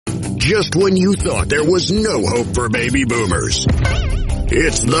just when you thought there was no hope for baby boomers.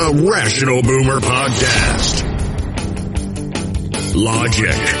 It's the Rational Boomer Podcast.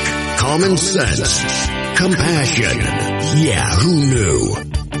 Logic, common sense, compassion. Yeah, who knew?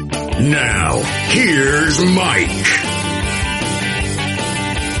 Now, here's Mike.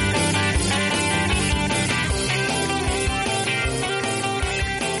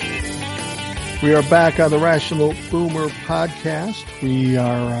 We are back on the Rational Boomer Podcast. We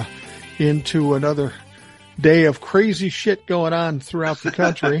are into another day of crazy shit going on throughout the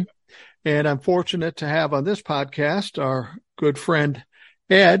country. And I'm fortunate to have on this podcast our good friend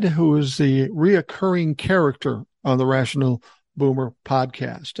Ed, who is the reoccurring character on the Rational Boomer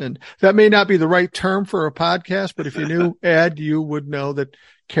Podcast. And that may not be the right term for a podcast, but if you knew Ed, you would know that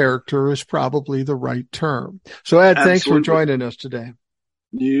character is probably the right term. So Ed, Absolutely. Thanks for joining us today.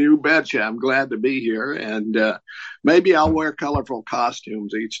 You betcha. I'm glad to be here. And maybe I'll wear colorful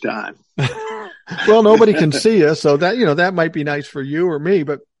costumes each time. Well, nobody can see us, so that, that might be nice for you or me.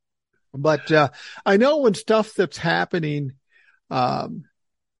 But I know when stuff that's happening in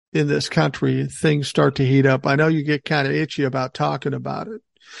this country, things start to heat up. I know you get kind of itchy about talking about it.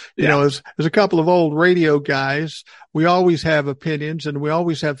 You know, as a couple of old radio guys, we always have opinions and we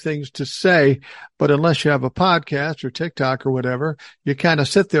always have things to say. But unless you have a podcast or TikTok or whatever, you kind of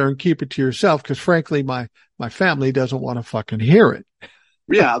sit there and keep it to yourself because, frankly, my family doesn't want to fucking hear it.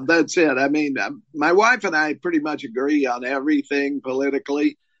 Yeah, that's it. I mean, my wife and I pretty much agree on everything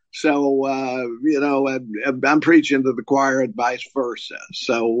politically. So, I'm preaching to the choir and vice versa.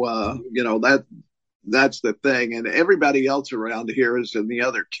 So, that's the thing. And everybody else around here is in the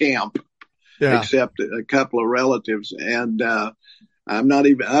other camp, except a couple of relatives. And I don't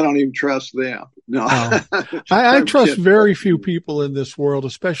even trust them. No, I trust very few people in this world,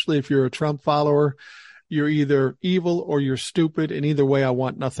 especially if you're a Trump follower. You're either evil or you're stupid. And either way, I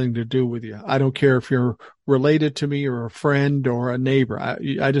want nothing to do with you. I don't care if you're related to me or a friend or a neighbor.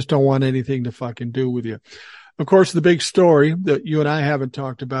 I just don't want anything to fucking do with you. Of course, the big story that you and I haven't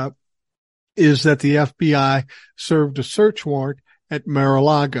talked about is that the FBI served a search warrant at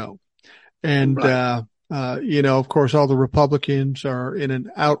Mar-a-Lago. And, right. Of course, all the Republicans are in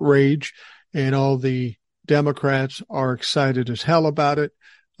an outrage and all the Democrats are excited as hell about it.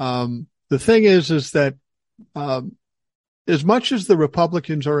 The thing is that, as much as the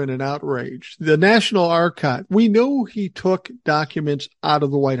Republicans are in an outrage, the National Archive, we know he took documents out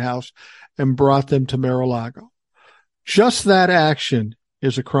of the White House and brought them to Mar-a-Lago. Just that action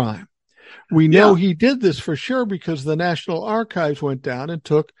is a crime. We know he did this for sure because the National Archives went down and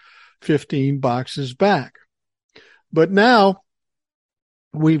took 15 boxes back. But now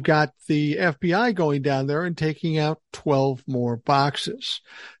we've got the FBI going down there and taking out 12 more boxes.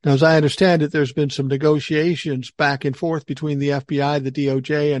 Now, as I understand it, there's been some negotiations back and forth between the FBI, the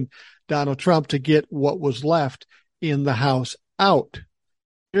DOJ, and Donald Trump to get what was left in the House out.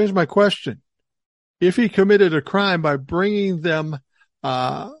 Here's my question. If he committed a crime by bringing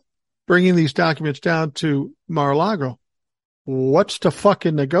these documents down to Mar-a-Lago, what's to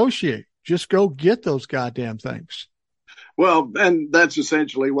fucking negotiate? Just go get those goddamn things. Well, and that's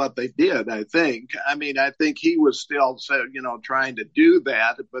essentially what they did, I think. I mean, I think he was still, trying to do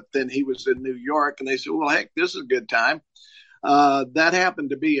that, but then he was in New York and they said, well, heck, this is a good time. That happened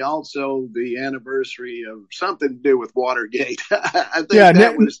to be also the anniversary of something to do with Watergate. I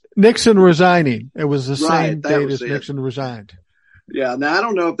think Nixon resigning. It was the same date as it. Nixon resigned. Yeah. Now, I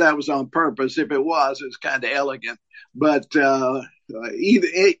don't know if that was on purpose. If it was, it's kind of elegant. But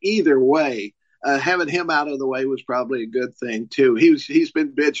either way, having him out of the way was probably a good thing, too. He's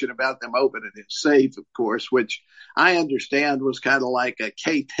been bitching about them opening his safe, of course, which I understand was kind of like a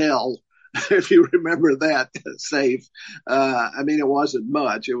K-Tel, if you remember that safe. I mean, it wasn't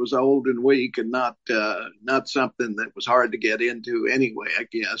much. It was old and weak and not something that was hard to get into anyway, I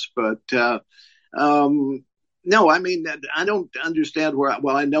guess. But no, I mean, I don't understand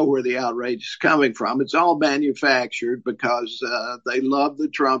I know where the outrage is coming from. It's all manufactured because they love the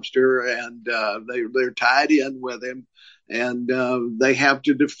Trumpster and they're tied in with him and they have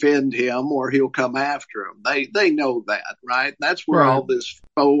to defend him or he'll come after them. They know that, right? That's where all this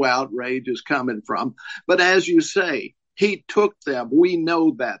faux outrage is coming from. But as you say, he took them. We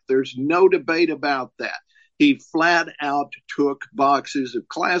know that. There's no debate about that. He flat out took boxes of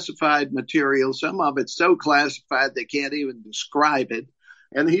classified material. Some of it's so classified they can't even describe it.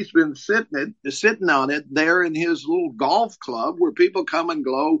 And he's been sitting on it there in his little golf club where people come and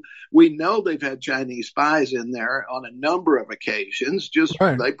go. We know they've had Chinese spies in there on a number of occasions.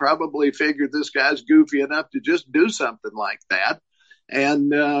 They probably figured this guy's goofy enough to just do something like that.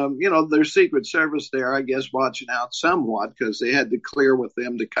 And, their Secret Service there, I guess, watching out somewhat because they had to clear with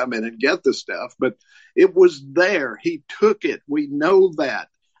them to come in and get the stuff. But it was there. He took it. We know that.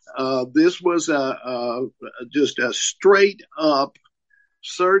 This was just a straight up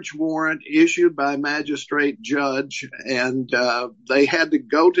search warrant issued by a magistrate judge. And they had to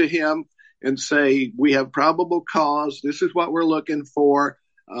go to him and say, we have probable cause. This is what we're looking for.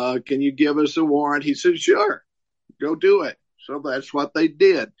 Can you give us a warrant? He said, sure, go do it. So that's what they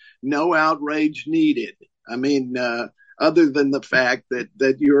did. No outrage needed. I mean, other than the fact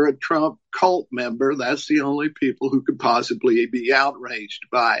that you're a Trump cult member, that's the only people who could possibly be outraged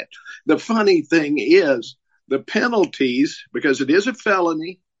by it. The funny thing is the penalties, because it is a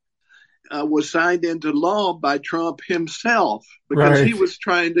felony, was signed into law by Trump himself because he was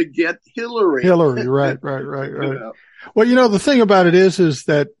trying to get Hillary. Right. Well, the thing about it is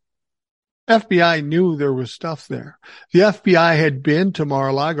that FBI knew there was stuff there. The FBI had been to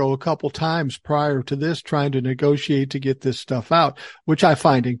Mar-a-Lago a couple times prior to this trying to negotiate to get this stuff out, which I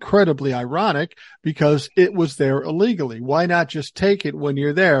find incredibly ironic because it was there illegally. Why not just take it when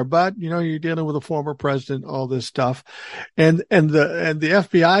you're there? But, you're dealing with a former president, all this stuff. And the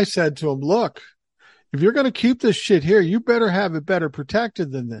FBI said to him, look, if you're going to keep this shit here, you better have it better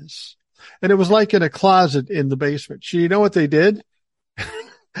protected than this. And it was like in a closet in the basement. You know what they did?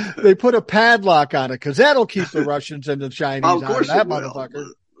 They put a padlock on it because that'll keep the Russians and the Chinese out of that motherfucker.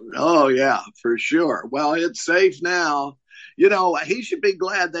 Oh, yeah, for sure. Well, it's safe now. He should be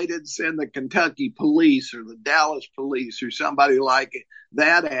glad they didn't send the Kentucky police or the Dallas police or somebody like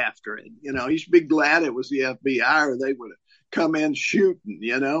that after it. He should be glad it was the FBI or they would have come in shooting,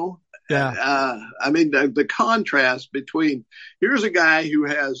 Yeah. The contrast between here's a guy who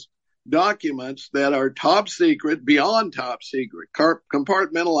has documents that are top secret, beyond top secret,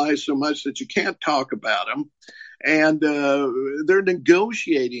 compartmentalized so much that you can't talk about them. And they're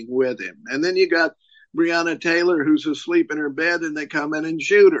negotiating with him. And then you got Breonna Taylor, who's asleep in her bed, and they come in and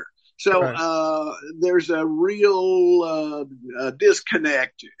shoot her. So there's a real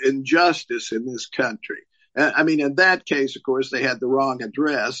disconnect in justice in this country. In that case, of course, they had the wrong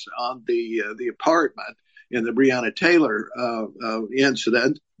address on the apartment in the Breonna Taylor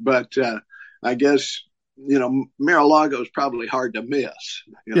incident. But I guess, Mar-a-Lago is probably hard to miss.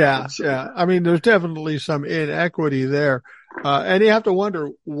 Yeah. There's definitely some inequity there. And you have to wonder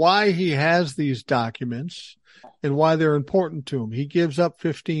why he has these documents and why they're important to him. He gives up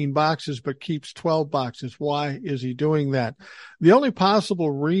 15 boxes but keeps 12 boxes. Why is he doing that? The only possible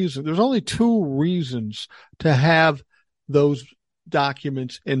reason, there's only two reasons to have those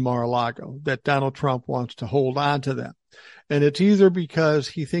documents in Mar-a-Lago that Donald Trump wants to hold on to them. And it's either because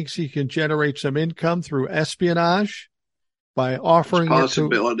he thinks he can generate some income through espionage by offering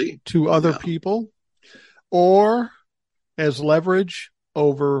it to other people, or as leverage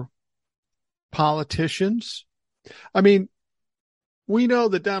over politicians. We know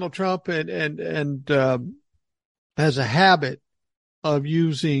that Donald Trump has a habit of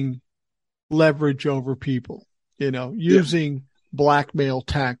using leverage over people, using blackmail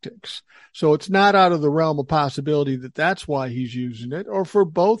tactics. So it's not out of the realm of possibility that that's why he's using it, or for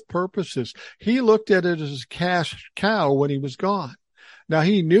both purposes. He looked at it as a cash cow when he was gone. Now,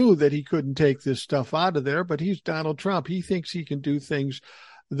 he knew that he couldn't take this stuff out of there, but he's Donald Trump. He thinks he can do things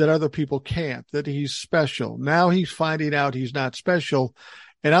that other people can't, that he's special. Now he's finding out he's not special.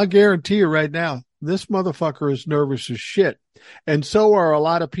 And I'll guarantee you right now, this motherfucker is nervous as shit. And so are a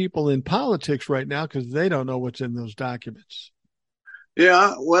lot of people in politics right now because they don't know what's in those documents.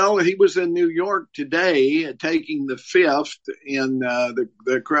 Yeah, well, he was in New York today taking the fifth in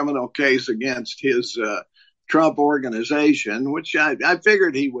the criminal case against his Trump organization, which I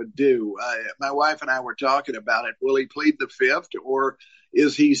figured he would do. My wife and I were talking about it. Will he plead the fifth, or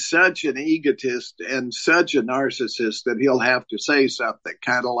is he such an egotist and such a narcissist that he'll have to say something,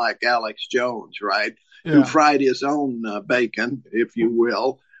 kind of like Alex Jones, right? Yeah. Who fried his own bacon, if you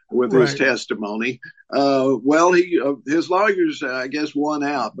will, with his testimony. Well, his lawyers, I guess, won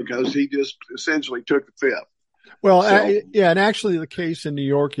out because he just essentially took the fifth. Well, and actually the case in New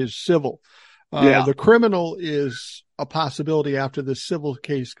York is civil. The criminal is a possibility after the civil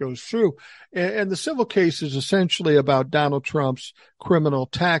case goes through. And the civil case is essentially about Donald Trump's criminal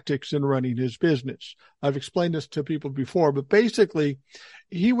tactics in running his business. I've explained this to people before, but basically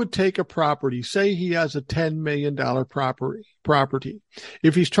he would take a property, say he has a $10 million property.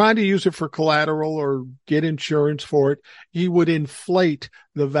 If he's trying to use it for collateral or get insurance for it, he would inflate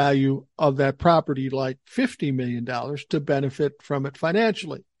the value of that property like $50 million to benefit from it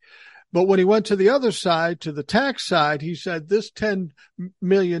financially. But when he went to the other side, to the tax side, he said this $10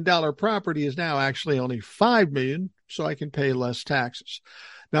 million property is now actually only $5 million, so I can pay less taxes.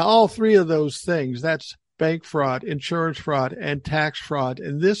 Now, all three of those things, that's bank fraud, insurance fraud, and tax fraud.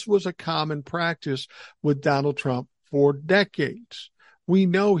 And this was a common practice with Donald Trump for decades. We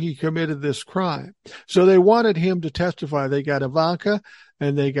know he committed this crime. So they wanted him to testify. They got Ivanka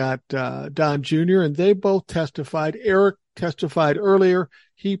and they got Don Jr., and they both testified. Eric testified earlier.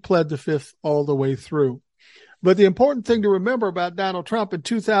 He pled the fifth all the way through. But the important thing to remember about Donald Trump in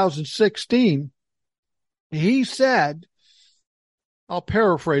 2016, he said, I'll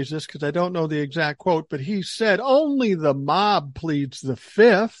paraphrase this because I don't know the exact quote, but he said, only the mob pleads the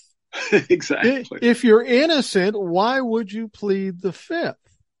fifth. Exactly. If you're innocent, why would you plead the fifth?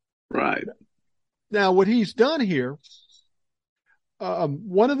 Right. Now, what he's done here,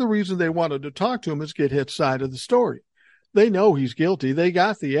 one of the reasons they wanted to talk to him is get his side of the story. They know he's guilty. They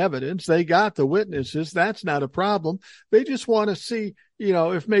got the evidence. They got the witnesses. That's not a problem. They just want to see,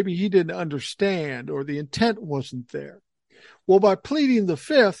 if maybe he didn't understand or the intent wasn't there. Well, by pleading the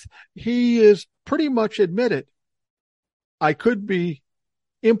fifth, he is pretty much admitted, I could be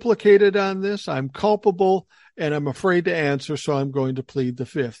implicated on this. I'm culpable and I'm afraid to answer, so I'm going to plead the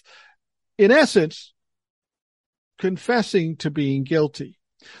fifth. In essence, confessing to being guilty.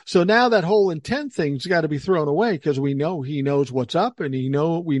 So now that whole intent thing's got to be thrown away because we know he knows what's up, and we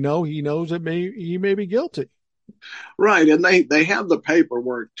know he knows that he may be guilty. Right, and they have the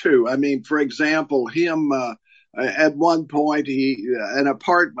paperwork too. I mean, for example, him at one point an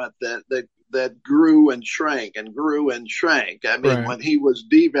apartment that grew and shrank and grew and shrank. I mean, right. When he was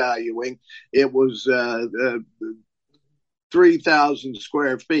devaluing, it was 3,000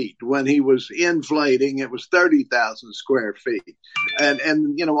 square feet. When he was inflating, it was 30,000 square feet, and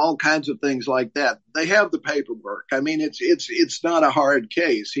all kinds of things like that. They have the paperwork. I mean, it's not a hard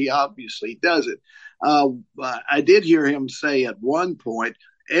case. He obviously does it. I did hear him say at one point,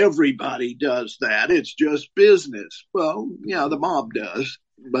 everybody does that. It's just business. Well, the mob does,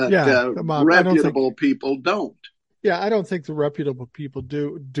 but the mob, reputable people don't. Yeah, I don't think the reputable people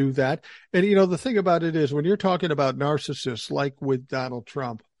do that. And, the thing about it is when you're talking about narcissists like with Donald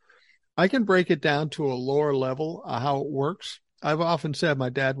Trump, I can break it down to a lower level how it works. I've often said my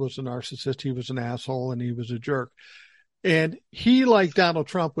dad was a narcissist. He was an asshole and he was a jerk. And he, like Donald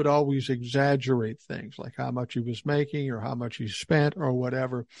Trump, would always exaggerate things like how much he was making or how much he spent or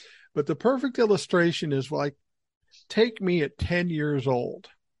whatever. But the perfect illustration is like, take me at 10 years old.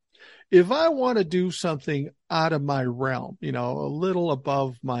 If I want to do something out of my realm, a little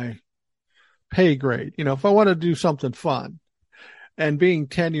above my pay grade, if I want to do something fun, and being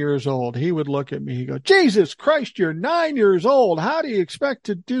 10 years old, he would look at me, he'd go, Jesus Christ, you're 9 years old. How do you expect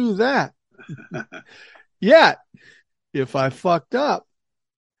to do that? Yet, if I fucked up,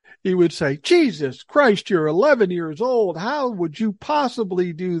 he would say, Jesus Christ, you're 11 years old. How would you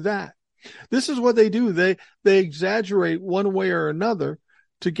possibly do that? This is what they do. They exaggerate one way or another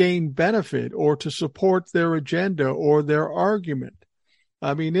to gain benefit or to support their agenda or their argument.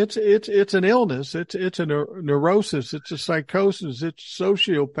 I mean, it's an illness. It's a neurosis. It's a psychosis. It's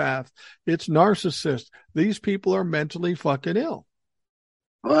sociopath. It's narcissist. These people are mentally fucking ill.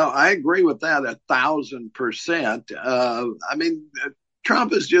 Well, I agree with that 1,000%. I mean,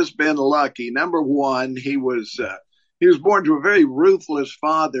 Trump has just been lucky. Number one, he was born to a very ruthless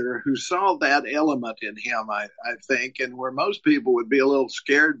father who saw that element in him, I think, and where most people would be a little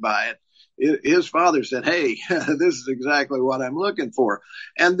scared by it. His father said, hey, this is exactly what I'm looking for.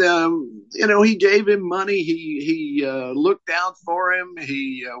 And, he gave him money. He looked out for him.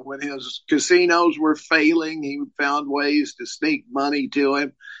 When his casinos were failing, he found ways to sneak money to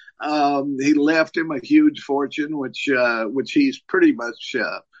him. He left him a huge fortune, which he's pretty much,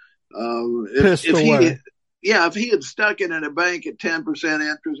 pissed away. If he had stuck it in a bank at 10%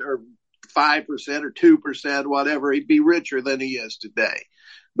 interest or 5% or 2%, whatever, he'd be richer than he is today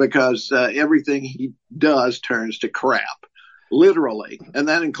because everything he does turns to crap, literally. And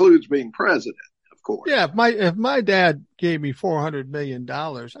that includes being president, of course. Yeah. If my dad gave me $400 million,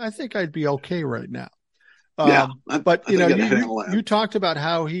 I think I'd be okay right now. But you talked about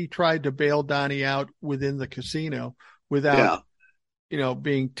how he tried to bail Donnie out within the casino without,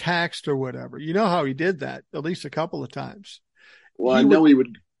 being taxed or whatever. You know how he did that at least a couple of times. Well, I know he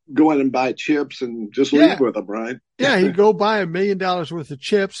would go in and buy chips and just leave with them, right? Yeah, he'd go buy $1 million worth of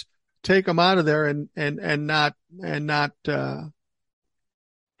chips, take them out of there, and not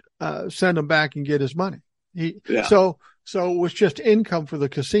send them back and get his money. So it was just income for the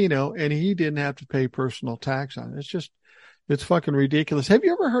casino, and he didn't have to pay personal tax on it. It's fucking ridiculous. Have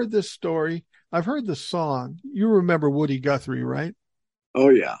you ever heard this story? I've heard the song. You remember Woody Guthrie, right? Oh,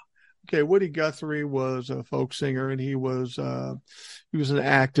 yeah. okay, Woody Guthrie was a folk singer, and he was an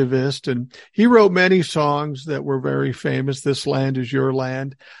activist, and he wrote many songs that were very famous. This Land Is Your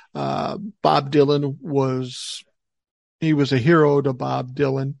Land. Bob Dylan was a hero to Bob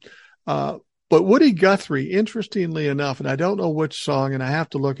Dylan. But Woody Guthrie, interestingly enough, and I don't know which song, and I have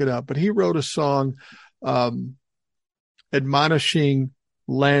to look it up, but he wrote a song admonishing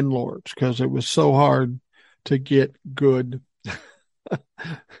landlords because it was so hard to get good,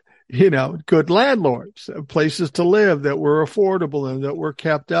 good landlords, places to live that were affordable and that were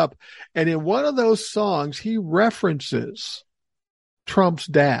kept up. And in one of those songs, he references Trump's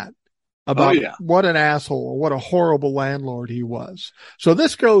dad about what an asshole, what a horrible landlord he was. So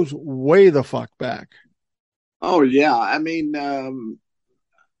this goes way the fuck back. Oh yeah. I mean,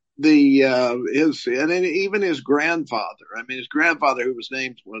 even his grandfather, his grandfather whose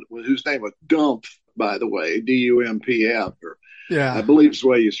name was Dump, by the way, D-U-M-P-F, I believe is the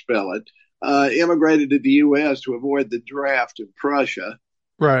way you spell it, immigrated to the U.S. to avoid the draft in Prussia.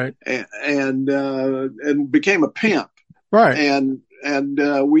 Right. And became a pimp. Right. And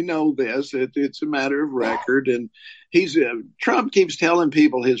we know this. It's a matter of record. And Trump keeps telling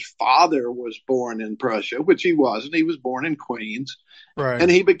people his father was born in Prussia, which he wasn't. He was born in Queens. Right.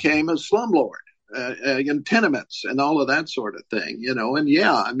 And he became a slumlord in tenements and all of that sort of thing, And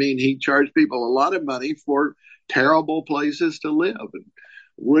he charged people a lot of money for terrible places to live. And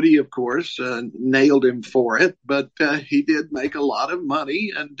Woody, of course, nailed him for it. But he did make a lot of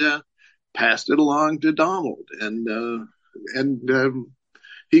money and passed it along to Donald. And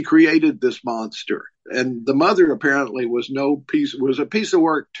he created this monster, and the mother apparently was a piece of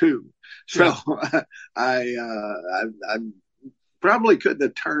work too. So I probably couldn't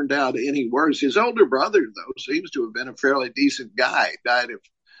have turned out any worse. His older brother, though, seems to have been a fairly decent guy.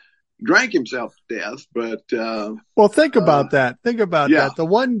 Drank himself to death, but well, think about that. Think about that. The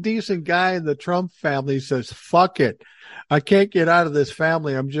one decent guy in the Trump family says, "Fuck it. I can't get out of this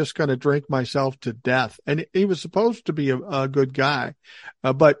family. I'm just going to drink myself to death." And he was supposed to be a good guy.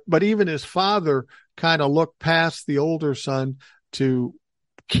 But even his father kind of looked past the older son to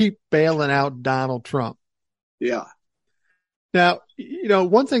keep bailing out Donald Trump. Yeah. Now,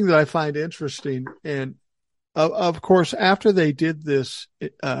 one thing that I find interesting, and of course, after they did this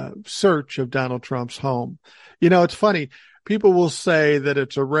search of Donald Trump's home, it's funny. People will say that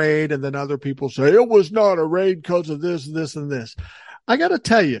it's a raid, and then other people say it was not a raid because of this, this, and this. I got to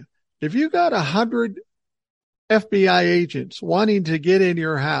tell you, if you got 100 FBI agents wanting to get in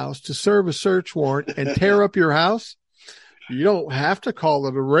your house to serve a search warrant and tear up your house, you don't have to call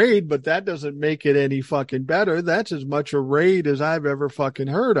it a raid, but that doesn't make it any fucking better. That's as much a raid as I've ever fucking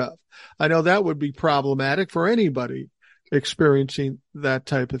heard of. I know that would be problematic for anybody experiencing that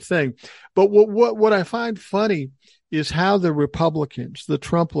type of thing. But what I find funny is how the Republicans, the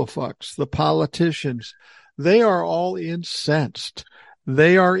Trumplafucks, the politicians, they are all incensed.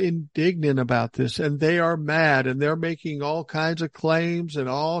 They are indignant about this, and they are mad, and they're making all kinds of claims and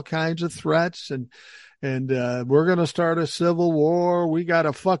all kinds of threats, and we're going to start a civil war. We got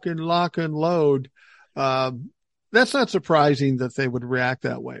to fucking lock and load. That's not surprising that they would react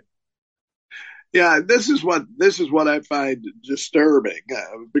that way. Yeah, this is what I find disturbing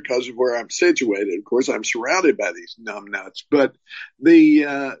because of where I'm situated. Of course, I'm surrounded by these numbnuts, but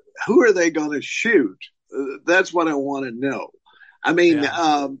who are they going to shoot? That's what I want to know.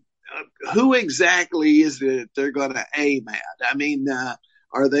 Who exactly is it they're going to aim at?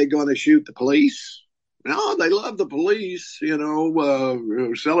 Are they going to shoot the police? No, they love the police,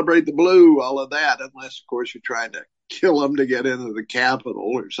 celebrate the blue, all of that, unless, of course, you're trying to kill them to get into the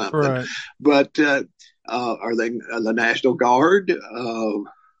Capitol or something. Right. But are they the National Guard?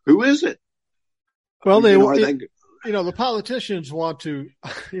 Who is it? Well, the politicians want to,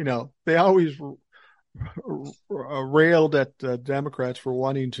 they always railed at Democrats for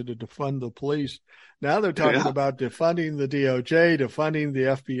wanting to defund the police. Now they're talking about defunding the DOJ, defunding the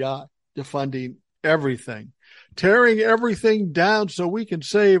FBI, defunding everything, tearing everything down so we can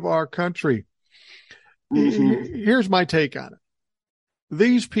save our country. Mm-hmm. Here's my take on it.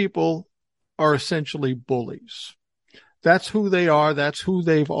 These people are essentially bullies. That's who they are. That's who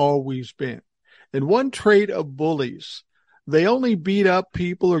they've always been. And one trait of bullies, they only beat up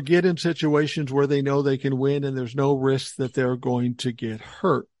people or get in situations where they know they can win and there's no risk that they're going to get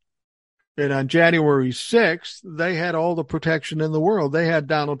hurt. And on January 6th, they had all the protection in the world. They had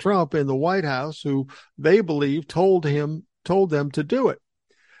Donald Trump in the White House, who they believe told them to do it.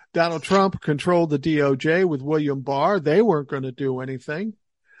 Donald Trump controlled the DOJ with William Barr. They weren't going to do anything.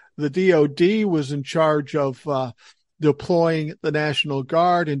 The DOD was in charge of deploying the National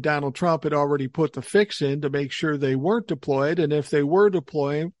Guard, and Donald Trump had already put the fix in to make sure they weren't deployed. And if they were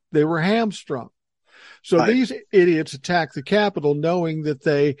deploying, They were hamstrung. So Right. these idiots attacked the Capitol knowing that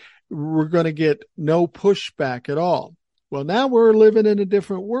they were going to get no pushback at all. Well, now we're living in a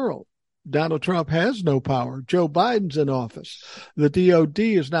different world. Donald Trump has no power. Joe Biden's in office. The DOD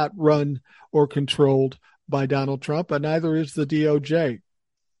is not run or controlled by Donald Trump, and neither is the DOJ.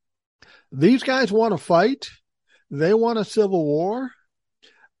 These guys want to fight. They want a civil war.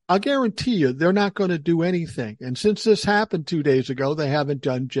 I'll guarantee you they're not going to do anything. And since this happened 2 days ago, they haven't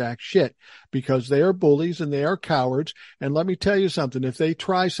done jack shit because they are bullies and they are cowards. And let me tell you something. If they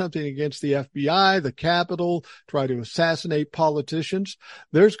try something against the FBI, the Capitol, try to assassinate politicians,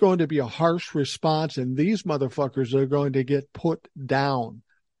 there's going to be a harsh response, and these motherfuckers are going to get put down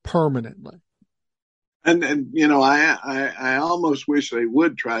permanently. And you know, I almost wish they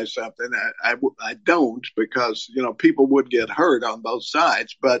would try something. I don't, because, you know, people would get hurt on both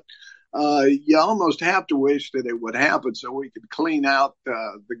sides. But you almost have to wish that it would happen so we could clean out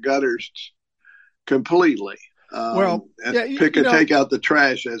the gutters completely. Well, and yeah, take out the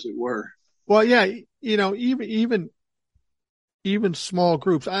trash, as it were. Well, yeah, you know, even small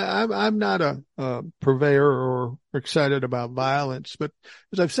groups. I'm not a purveyor or excited about violence, but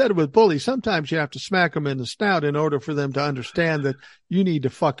as I've said with bullies, sometimes you have to smack them in the snout in order for them to understand that you need to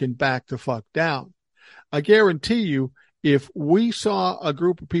fucking back the fuck down. I guarantee you, if we saw a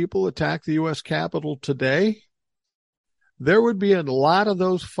group of people attack the U.S. Capitol today, there would be a lot of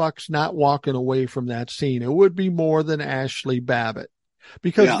those fucks not walking away from that scene. It would be more than Ashley Babbitt.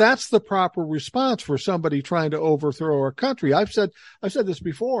 Because that's the proper response for somebody trying to overthrow our country. I've said this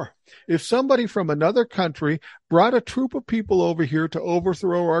before. If somebody from another country brought a troop of people over here to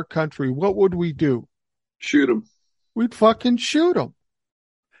overthrow our country, what would we do? Shoot them. We'd fucking shoot them.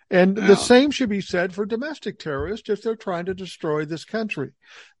 And the same should be said for domestic terrorists if they're trying to destroy this country.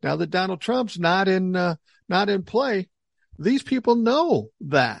 Now that Donald Trump's not in play, these people know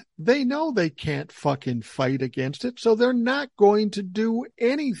that. They know they can't fucking fight against it, so they're not going to do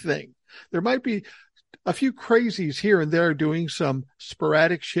anything. There might be a few crazies here and there doing some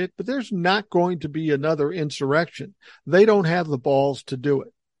sporadic shit, but there's not going to be another insurrection. They don't have the balls to do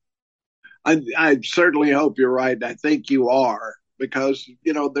it. I certainly hope you're right. I think you are, because,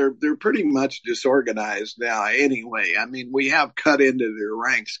 you know, they're pretty much disorganized now anyway. I mean, we have cut into their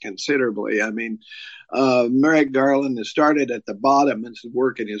ranks considerably. I mean, Merrick Garland has started at the bottom and is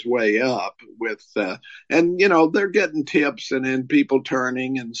working his way up with, and, you know, they're getting tips and then people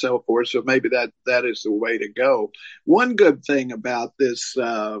turning and so forth. So maybe that is the way to go. One good thing about this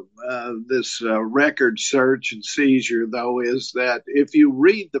record search and seizure, though, is that if you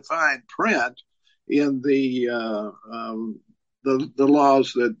read the fine print in the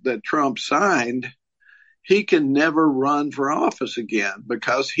laws that Trump signed, he can never run for office again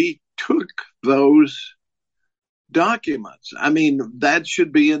because he took those documents. I mean, that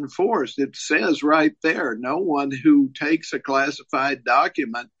should be enforced. It says right there, no one who takes a classified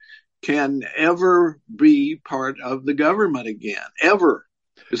document can ever be part of the government again, ever.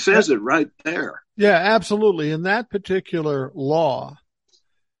 It says it right there. Yeah, absolutely. In that particular law,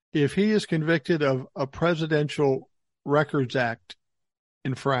 if he is convicted of a Presidential Records Act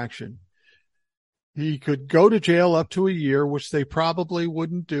infraction, he could go to jail up to a year, which they probably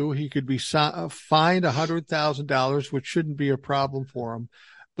wouldn't do. He could be fined $100,000, which shouldn't be a problem for him.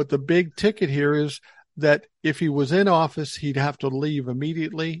 But the big ticket here is that if he was in office, he'd have to leave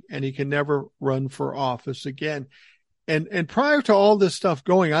immediately, and he can never run for office again. And prior to all this stuff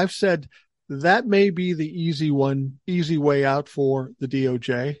going, I've said that may be the easy way out for the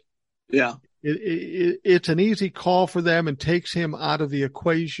DOJ. Yeah. It's an easy call for them and takes him out of the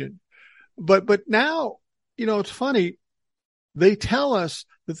equation. But now, you know, it's funny. They tell us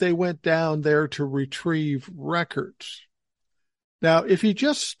that they went down there to retrieve records. Now, if he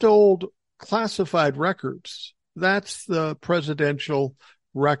just stole classified records, that's the Presidential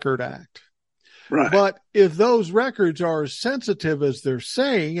Record Act. Right. But if those records are as sensitive as they're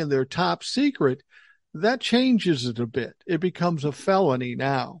saying and they're top secret, that changes it a bit. It becomes a felony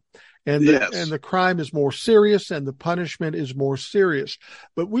now. And the crime is more serious and the punishment is more serious.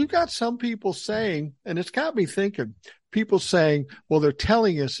 But we've got some people saying, and it's got me thinking, people saying, well, they're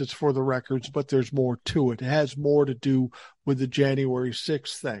telling us it's for the records, but there's more to it. It has more to do with the January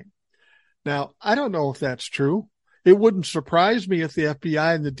 6th thing. Now, I don't know if that's true. It wouldn't surprise me if the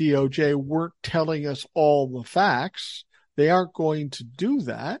FBI and the DOJ weren't telling us all the facts. They aren't going to do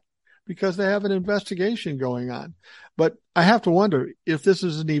that because they have an investigation going on. But I have to wonder if this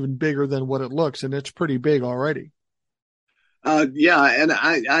isn't even bigger than what it looks, and it's pretty big already. Yeah, and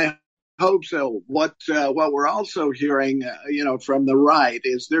I hope so. What we're also hearing, from the right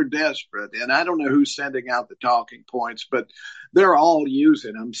is they're desperate, and I don't know who's sending out the talking points, but they're all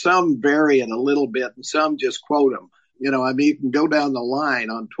using them. Some vary it a little bit, and some just quote them. You can go down the line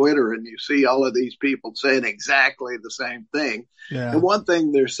on Twitter and you see all of these people saying exactly the same thing. Yeah. And one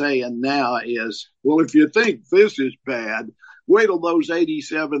thing they're saying now is, well, if you think this is bad, wait till those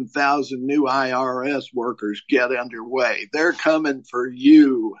 87,000 new IRS workers get underway. They're coming for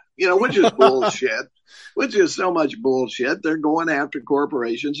you, which is bullshit, which is so much bullshit. They're going after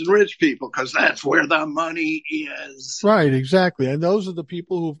corporations and rich people because that's where the money is. Right, exactly. And those are the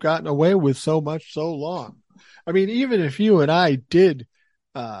people who've gotten away with so much so long. I mean, even if you and I did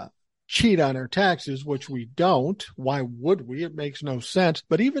cheat on our taxes, which we don't, why would we? It makes no sense.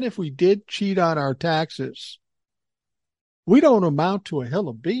 But even if we did cheat on our taxes, we don't amount to a hill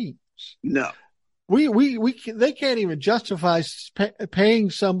of beans. No. They can't even justify paying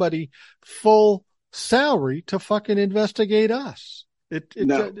somebody full salary to fucking investigate us. It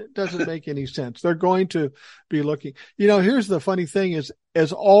doesn't make any sense. They're going to be looking. Here's the funny thing is,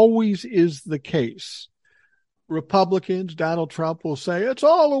 as always is the case, Republicans, Donald Trump will say, it's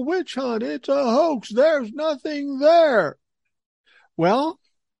all a witch hunt. It's a hoax. There's nothing there. Well,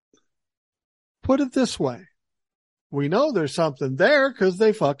 put it this way. We know there's something there because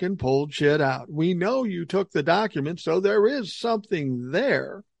they fucking pulled shit out. We know you took the documents, so there is something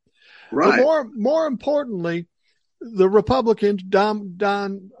there. Right. But more importantly, the Republicans,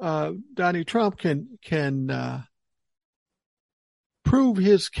 Donnie Trump can prove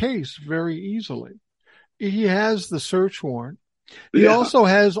his case very easily. He has the search warrant. He also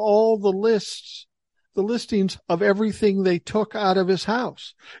has all the listings of everything they took out of his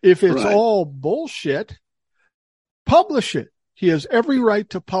house. If it's all bullshit, publish it. He has every right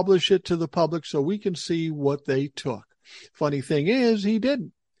to publish it to the public so we can see what they took. Funny thing is, he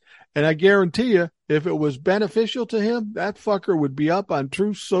didn't. And I guarantee you, if it was beneficial to him, that fucker would be up on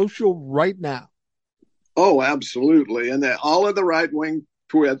Truth Social right now. Oh, absolutely. And all of the right-wing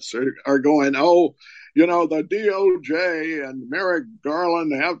twits are going, the DOJ and Merrick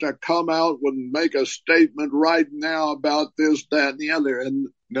Garland have to come out and make a statement right now about this, that, and the other. And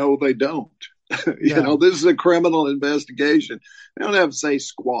no, they don't. This is a criminal investigation. They don't have to say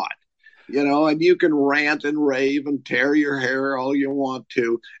squat, and you can rant and rave and tear your hair all you want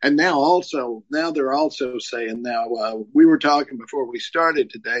to. And now they're also saying we were talking before we started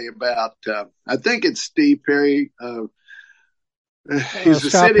today about, I think it's Steve Perry. He's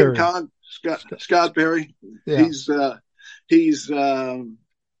a sitting Scott Perry. Yeah. He's a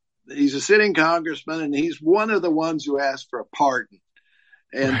sitting congressman, and he's one of the ones who asked for a pardon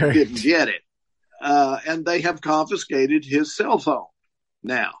and didn't get it. And they have confiscated his cell phone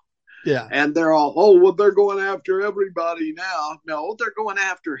now. Yeah. And they're all, they're going after everybody now. No, they're going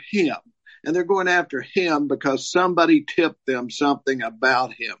after him. And they're going after him because somebody tipped them something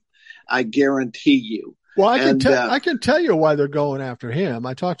about him. I guarantee you. Well, I can tell you why they're going after him.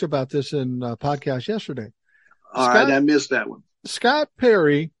 I talked about this in a podcast yesterday. All right, I missed that one. Scott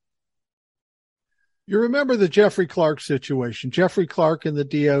Perry, you remember the Jeffrey Clark situation. Jeffrey Clark in the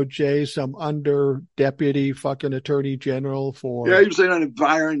DOJ, some under deputy fucking attorney general for... Yeah, he was an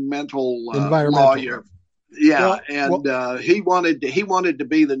environmental lawyer. Yeah, he wanted to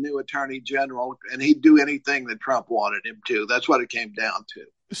be the new attorney general, and he'd do anything that Trump wanted him to. That's what it came down to.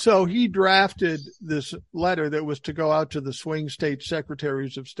 So he drafted this letter that was to go out to the swing state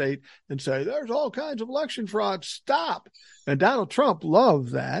secretaries of state and say, there's all kinds of election fraud. Stop. And Donald Trump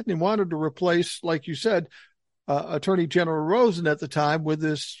loved that and wanted to replace, like you said, Attorney General Rosen at the time with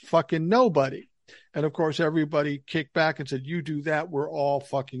this fucking nobody. And of course, everybody kicked back and said, you do that, we're all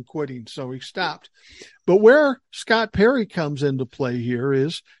fucking quitting. So he stopped. But where Scott Perry comes into play here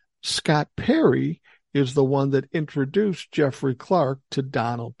is Scott Perry is the one that introduced Jeffrey Clark to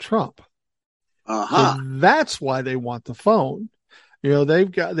Donald Trump. So that's why they want the phone.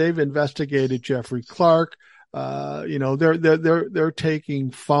 They've investigated Jeffrey Clark. They're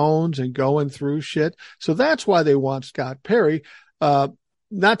taking phones and going through shit. So that's why they want Scott Perry.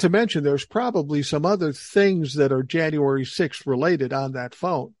 Not to mention there's probably some other things that are January 6th related on that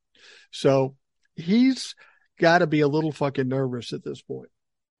phone. So he's got to be a little fucking nervous at this point.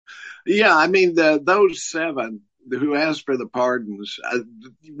 Yeah, I mean, those 7 who asked for the pardons,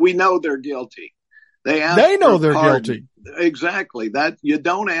 we know they're guilty. They know they're guilty. Exactly. That you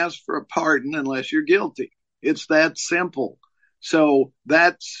don't ask for a pardon unless you're guilty. It's that simple. So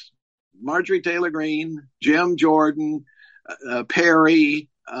that's Marjorie Taylor Greene, Jim Jordan, Perry.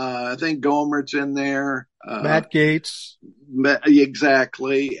 I think Gohmert's in there. Matt Gaetz.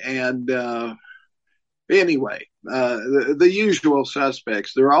 Exactly. And anyway, the usual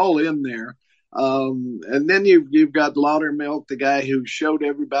suspects, they're all in there. And then you've got Laudermilk, the guy who showed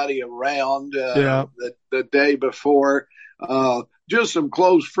everybody around the day before. Just some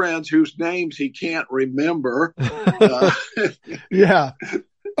close friends whose names he can't remember. Yeah.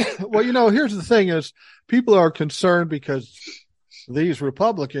 Well, here's the thing is people are concerned because these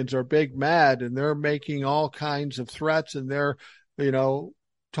Republicans are big mad and they're making all kinds of threats and they're,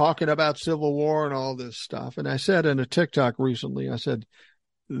 talking about civil war and all this stuff. And I said in a TikTok recently, I said,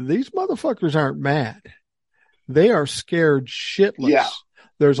 these motherfuckers aren't mad. They are scared shitless. Yeah.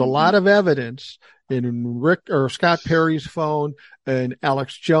 There's a lot of evidence in Scott Perry's phone and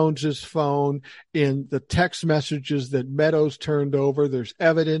Alex Jones's phone, in the text messages that Meadows turned over. There's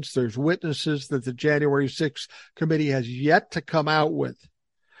evidence, there's witnesses that the January 6th committee has yet to come out with.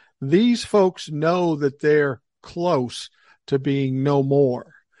 These folks know that they're close to being no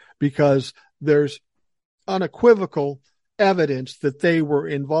more because there's unequivocal evidence that they were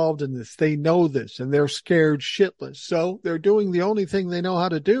involved in this. They know this and they're scared shitless. So they're doing the only thing they know how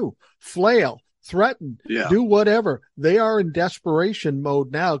to do: flail, threaten, do whatever. They are in desperation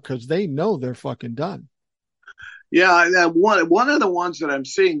mode now because they know they're fucking done. Yeah, one of the ones that I'm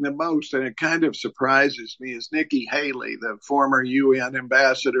seeing the most, and it kind of surprises me, is Nikki Haley, the former UN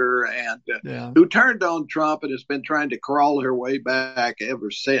ambassador, and who turned on Trump and has been trying to crawl her way back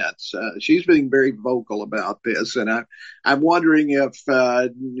ever since. She's being very vocal about this, and I'm wondering if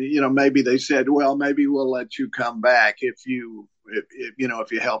maybe they said, well, maybe we'll let you come back if you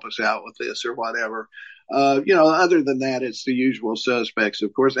help us out with this or whatever. Other than that, it's the usual suspects,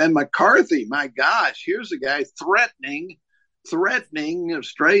 of course. And McCarthy, my gosh, here's a guy threatening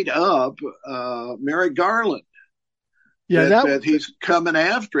straight up Merrick Garland. Yeah, that he's coming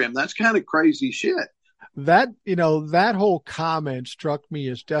after him. That's kind of crazy shit. That whole comment struck me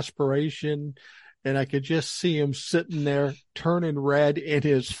as desperation, and I could just see him sitting there turning red in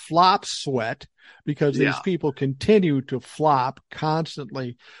his flop sweat because these people continue to flop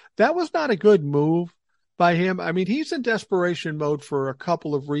constantly. That was not a good move by him. I mean, he's in desperation mode for a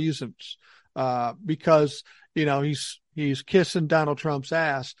couple of reasons, because, he's kissing Donald Trump's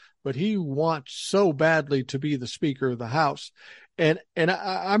ass, but he wants so badly to be the Speaker of the House. And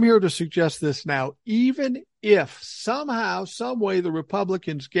I'm here to suggest this now. Even if somehow, some way the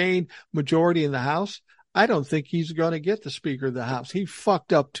Republicans gain majority in the House, I don't think he's going to get the Speaker of the House. He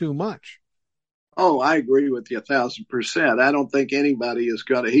fucked up too much. Oh, I agree with you 1,000%. I don't think anybody is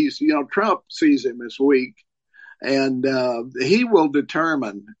going to. Trump sees him this week, and he will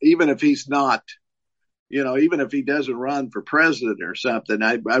determine, even if he's not, even if he doesn't run for president or something,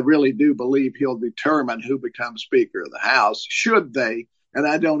 I really do believe he'll determine who becomes Speaker of the House, should they, and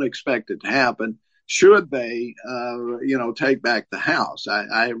I don't expect it to happen, should they, take back the House.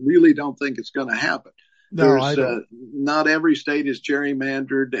 I really don't think it's going to happen. No, not every state is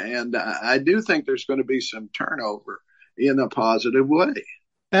gerrymandered, and I do think there's going to be some turnover in a positive way.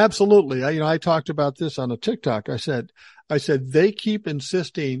 Absolutely. I talked about this on a TikTok. I said they keep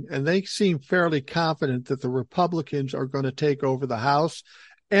insisting, and they seem fairly confident that the Republicans are going to take over the House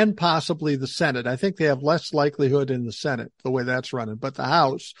and possibly the Senate. I think they have less likelihood in the Senate, the way that's running. But the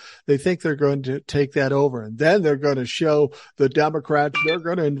House, they think they're going to take that over. And then they're going to show the Democrats, they're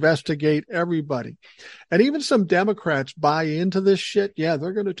going to investigate everybody. And even some Democrats buy into this shit. Yeah,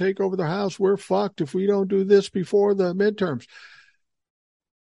 they're going to take over the House. We're fucked if we don't do this before the midterms.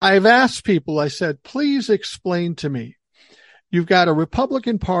 I've asked people, I said, please explain to me. You've got a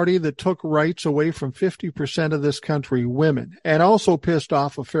Republican Party that took rights away from 50% of this country, women, and also pissed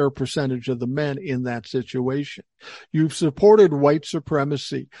off a fair percentage of the men in that situation. You've supported white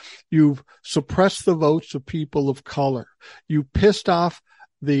supremacy. You've suppressed the votes of people of color. You pissed off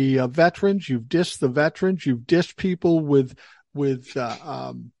the veterans. You've dissed the veterans. You've dissed people with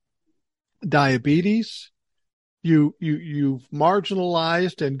diabetes. You've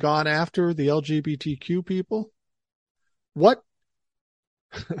marginalized and gone after the LGBTQ people. What?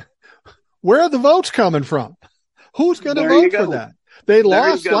 Where are the votes coming from? Who's going to vote for that? They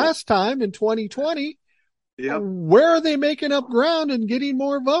lost last time in 2020. Yep. Where are they making up ground and getting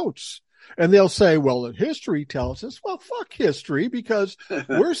more votes? And they'll say, well, history tells us. Well, fuck history, because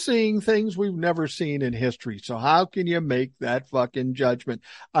we're seeing things we've never seen in history. So how can you make that fucking judgment?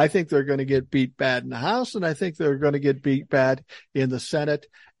 I think they're going to get beat bad in the House, and I think they're going to get beat bad in the Senate.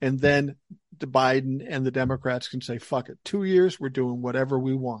 And then the Biden and the Democrats can say, fuck it, 2 years, we're doing whatever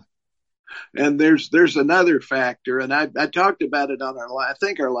we want. And there's another factor, and I talked about it on our last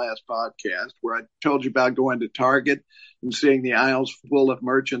podcast, where I told you about going to Target and seeing the aisles full of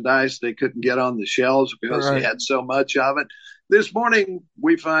merchandise they couldn't get on the shelves because they had so much of it. this morning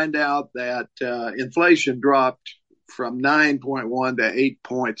we find out that inflation dropped from 9.1 to 8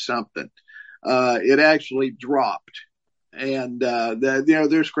 point something. It actually dropped. And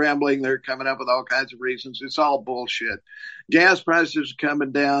they're scrambling. They're coming up with all kinds of reasons. It's all bullshit. Gas prices are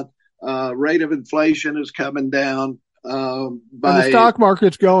coming down. Rate of inflation is coming down. And the stock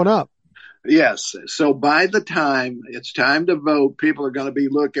market's going up. Yes. So by the time it's time to vote, people are going to be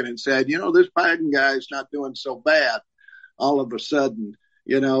looking and saying, this Biden guy's not doing so bad. All of a sudden,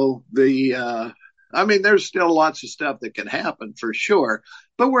 there's still lots of stuff that can happen for sure,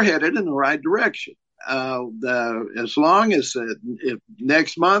 but we're headed in the right direction. As long as if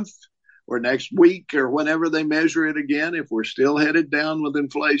next month or next week or whenever they measure it again, if we're still headed down with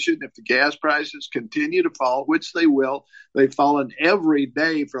inflation, if the gas prices continue to fall, which they will, they've fallen every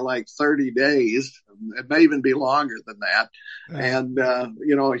day for like 30 days. It may even be longer than that. And,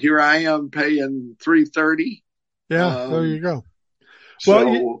 here I am paying $3.30. Yeah, there you go. So,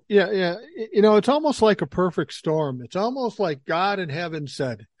 well, yeah. It's almost like a perfect storm. It's almost like God in heaven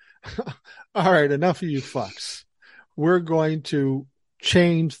said, all right, enough of you fucks. We're going to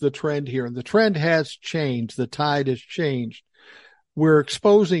change the trend here. And the trend has changed. The tide has changed. We're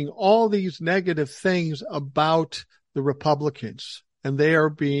exposing all these negative things about the Republicans, and they are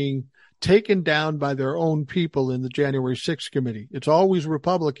being taken down by their own people in the January 6th committee. It's always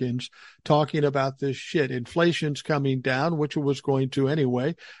Republicans talking about this shit. Inflation's coming down, which it was going to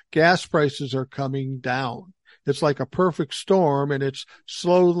anyway. Gas prices are coming down. It's like a perfect storm, and it's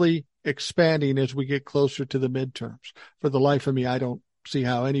slowly expanding as we get closer to the midterms. For the life of me, I don't see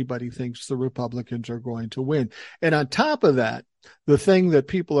how anybody thinks the Republicans are going to win. And on top of that, the thing that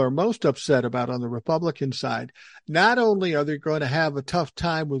people are most upset about on the Republican side, not only are they going to have a tough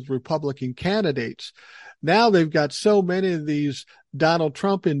time with Republican candidates, now they've got so many of these Donald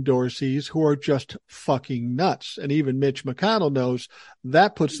Trump endorsees who are just fucking nuts. And even Mitch McConnell knows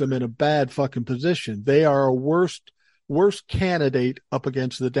that puts them in a bad fucking position. They are a worse candidate up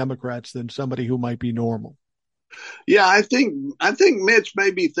against the Democrats than somebody who might be normal. Yeah, I think Mitch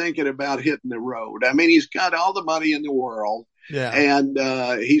may be thinking about hitting the road. I mean, he's got all the money in the world. Yeah.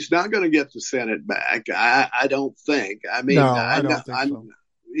 And he's not going to get the Senate back. I don't think. I mean, no, I don't think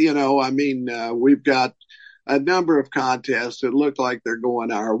so. We've got a number of contests that look like they're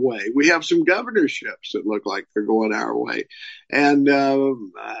going our way. We have some governorships that look like they're going our way. And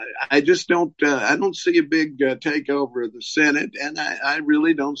I just don't see a big takeover of the Senate. And I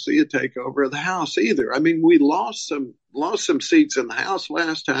really don't see a takeover of the House either. I mean, we lost some seats in the House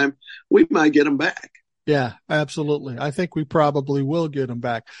last time. We might get them back. Yeah, absolutely. I think we probably will get them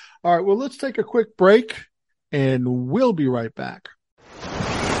back. All right, well, let's take a quick break, and we'll be right back.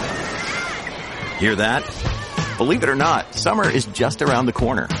 Hear that? Believe it or not, summer is just around the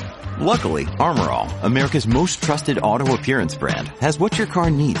corner. Luckily, Armor All, America's most trusted auto appearance brand, has what your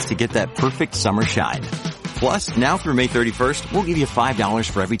car needs to get that perfect summer shine. Plus, now through May 31st, we'll give you $5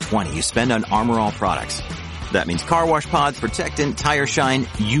 for every $20 you spend on Armor All products. That means car wash pods, protectant, tire shine,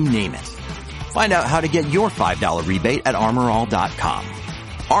 you name it. Find out how to get your $5 rebate at armorall.com.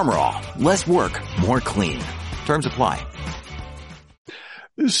 Armor All, less work, more clean. Terms apply.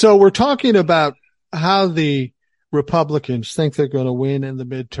 So we're talking about how the Republicans think they're going to win in the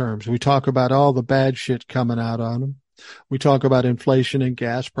midterms. We talk about all the bad shit coming out on them. We talk about inflation and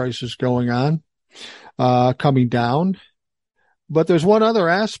gas prices coming down. But there's one other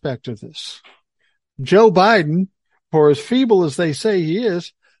aspect of this. Joe Biden, for as feeble as they say he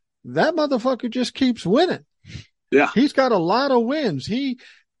is, that motherfucker just keeps winning. Yeah. He's got a lot of wins. He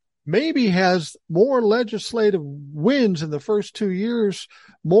maybe has more legislative wins in the first 2 years,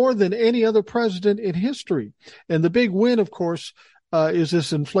 more than any other president in history. And the big win, of course, is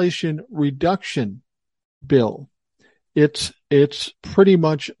this Inflation Reduction Bill. It's pretty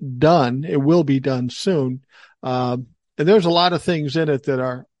much done. It will be done soon. And there's a lot of things in it that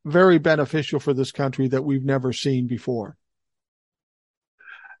are very beneficial for this country that we've never seen before.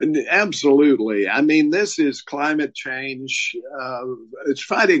 Absolutely. I mean, this is climate change. It's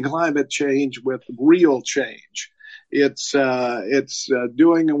fighting climate change with real change. It's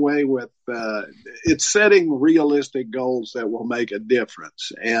doing away with, it's setting realistic goals that will make a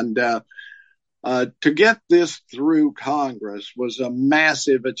difference. And to get this through Congress was a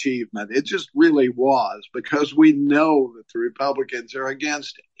massive achievement. It just really was, because we know that the Republicans are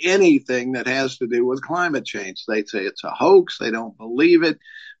against anything that has to do with climate change. They say it's a hoax. They don't believe it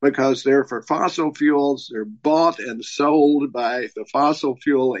because they're for fossil fuels. They're bought and sold by the fossil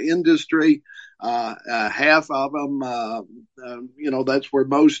fuel industry. Half of them, that's where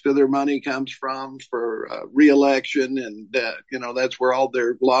most of their money comes from for re-election. And, that's where all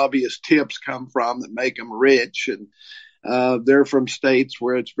their lobbyist tips come from that make them rich. They're from states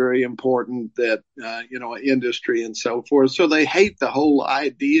where it's very important that, industry and so forth. So they hate the whole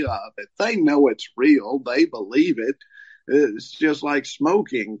idea of it. They know it's real. They believe it. It's just like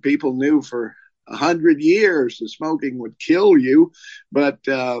smoking. People knew for 100 years that smoking would kill you. But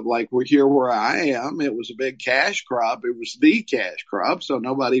like we're here where I am, it was a big cash crop. It was the cash crop. So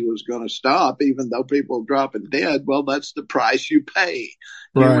nobody was going to stop, even though people are dropping dead. Well, that's the price you pay.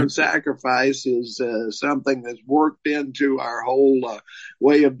 Right. Human sacrifice is something that's worked into our whole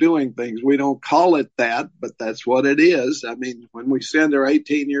way of doing things. We don't call it that, but that's what it is. I mean, when we send our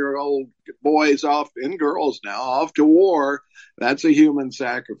 18-year-old boys off, and girls now, off to war, that's a human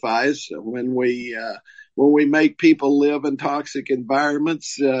sacrifice. When we make people live in toxic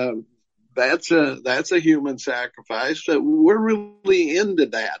environments, that's a human sacrifice. So we're really into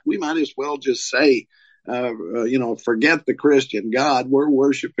that. We might as well just say, forget the Christian God. We're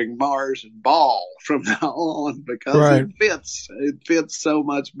worshiping Mars and Baal from now on because right. It fits so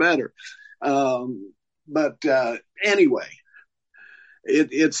much better. Anyway,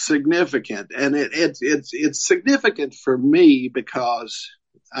 it's significant, and it's significant for me because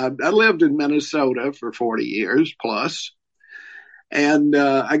I lived in Minnesota for 40 years plus. And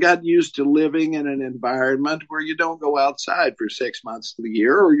I got used to living in an environment where you don't go outside for 6 months of the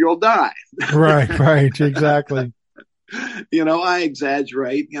year or you'll die. Right, exactly. I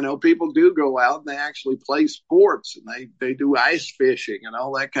exaggerate. People do go out and they actually play sports and they do ice fishing and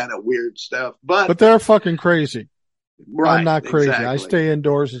all that kind of weird stuff. But they're fucking crazy. Right, I'm not crazy. Exactly. I stay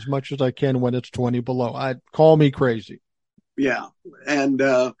indoors as much as I can when it's 20 below. Call me crazy. Yeah. And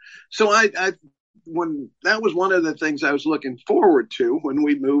so when that was one of the things I was looking forward to when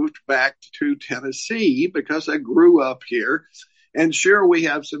we moved back to Tennessee, because I grew up here. And sure, we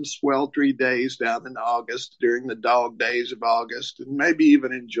have some sweltry days down in August during the dog days of August, and maybe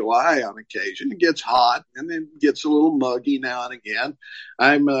even in July on occasion. It gets hot and then gets a little muggy now and again.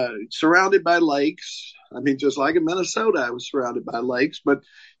 I'm surrounded by lakes. I mean, just like in Minnesota, I was surrounded by lakes, but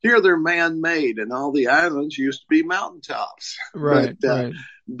here they're man-made, and all the islands used to be mountaintops. Right, right.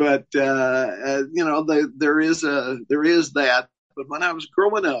 But there is that. But when I was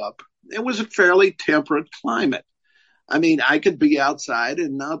growing up, it was a fairly temperate climate. I mean, I could be outside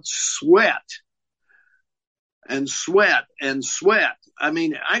and not sweat and sweat and sweat. I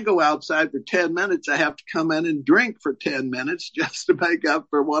mean, I go outside for 10 minutes. I have to come in and drink for 10 minutes just to make up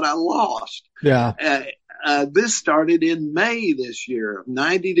for what I lost. Yeah. This started in May this year,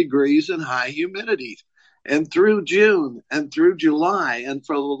 90 degrees and high humidity. And through June and through July, and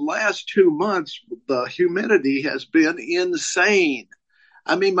for the last 2 months, the humidity has been insane.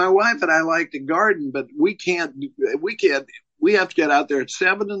 I mean, my wife and I like to garden, but we have to get out there at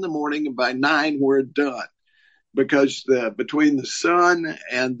 7 a.m. and by 9 we're done, because between the sun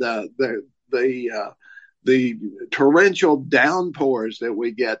and the torrential downpours that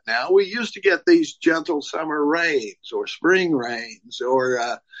we get now, we used to get these gentle summer rains or spring rains, or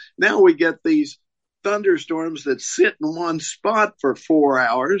now we get these thunderstorms that sit in one spot for 4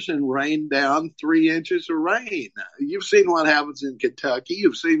 hours and rain down 3 inches of rain. You've seen what happens in Kentucky.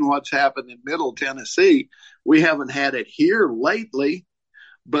 You've seen what's happened in Middle Tennessee. We haven't had it here lately,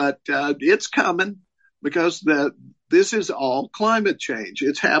 but it's coming, because this is all climate change.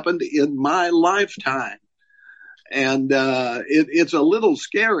 It's happened in my lifetime. And it's a little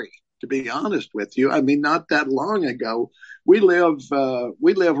scary, to be honest with you. I mean, not that long ago, we live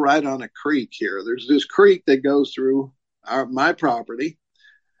right on a creek here. There's this creek that goes through my property.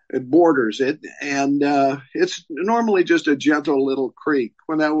 It borders it, and it's normally just a gentle little creek.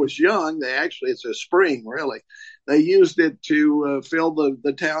 When I was young, it's a spring, really. They used it to fill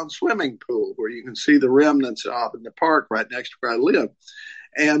the town swimming pool, where you can see the remnants of in the park right next to where I live.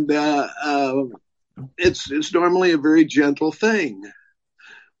 And it's normally a very gentle thing.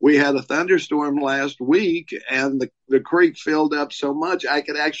 We had a thunderstorm last week, and the creek filled up so much I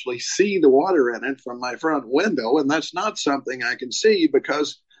could actually see the water in it from my front window, and that's not something I can see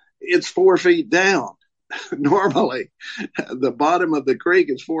because it's 4 feet down. Normally, the bottom of the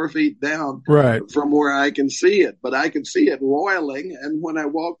creek is 4 feet down from where I can see it, but I can see it roiling, and when I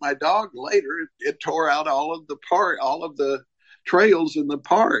walked my dog later, it tore out all of the trails in the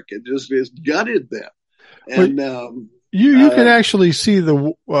park. It just gutted them. And You can actually see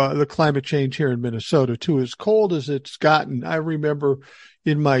the climate change here in Minnesota too. As cold as it's gotten, I remember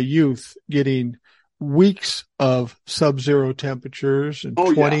in my youth getting weeks of sub-zero temperatures and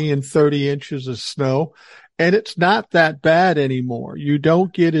 20 and 30 inches of snow. And it's not that bad anymore. You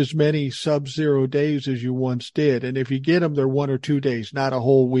don't get as many sub-zero days as you once did. And if you get them, they're 1 or 2 days, not a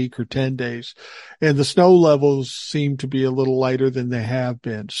whole week or 10 days. And the snow levels seem to be a little lighter than they have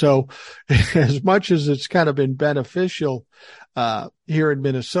been. So as much as it's kind of been beneficial here in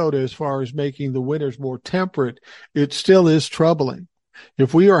Minnesota as far as making the winters more temperate, it still is troubling.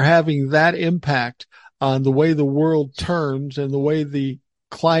 If we are having that impact on the way the world turns and the way the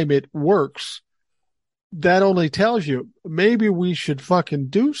climate works, that only tells you maybe we should fucking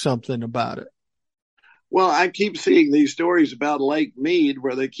do something about it. Well, I keep seeing these stories about Lake Mead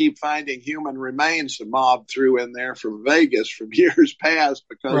where they keep finding human remains the mob threw in there from Vegas from years past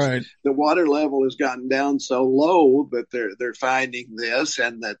because the water level has gotten down so low that they're finding this,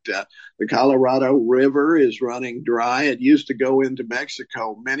 and that the Colorado River is running dry. It used to go into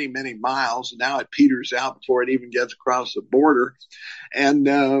Mexico many, many miles. Now it peters out before it even gets across the border.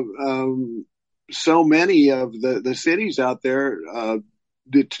 And so many of the cities out there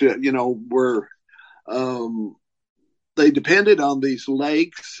were they depended on these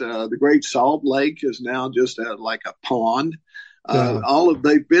lakes. The Great Salt Lake is now just like a pond.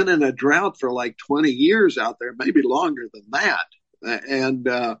 They've been in a drought for like 20 years out there, maybe longer than that.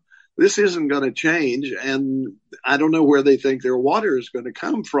 And this isn't going to change. And I don't know where they think their water is going to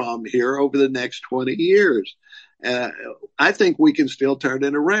come from here over the next 20 years. I think we can still turn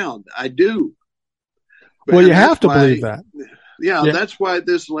it around. I do. Well, you have to believe that. Yeah, that's why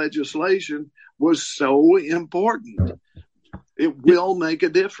this legislation was so important. It will make a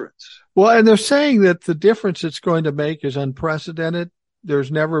difference. Well, and they're saying that the difference it's going to make is unprecedented.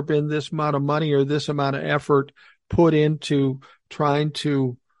 There's never been this amount of money or this amount of effort put into trying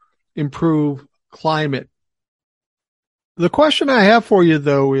to improve climate. The question I have for you,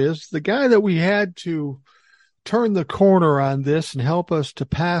 though, is the guy that we had to turn the corner on this and help us to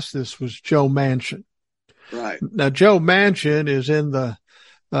pass this was Joe Manchin. Right. Now, Joe Manchin is in the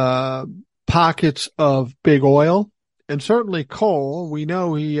pockets of big oil and certainly coal. We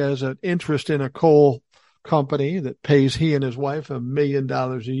know he has an interest in a coal company that pays he and his wife $1 million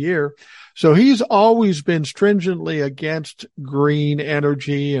a year. So he's always been stringently against green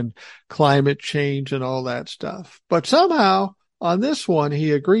energy and climate change and all that stuff. But somehow on this one,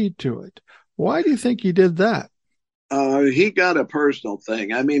 he agreed to it. Why do you think he did that? He got a personal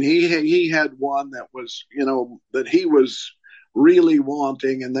thing. I mean, he had one that was, that he was really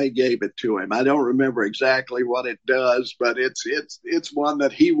wanting, and they gave it to him. I don't remember exactly what it does, but it's one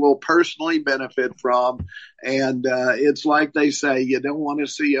that he will personally benefit from. And it's like they say, you don't want to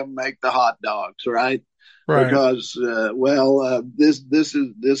see him make the hot dogs, right? Because this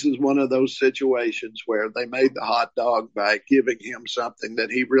is one of those situations where they made the hot dog by giving him something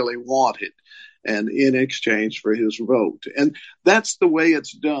that he really wanted, and in exchange for his vote. And that's the way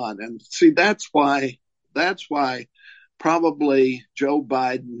it's done. And see, that's why probably Joe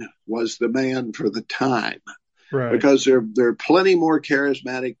Biden was the man for the time, because there are plenty more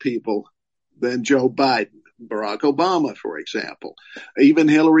charismatic people than Joe Biden, Barack Obama, for example, even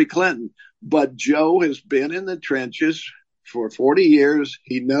Hillary Clinton. But Joe has been in the trenches for 40 years.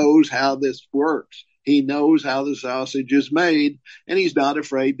 He knows how this works. He knows how the sausage is made, and he's not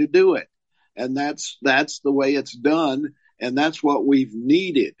afraid to do it. And that's the way it's done. And that's what we've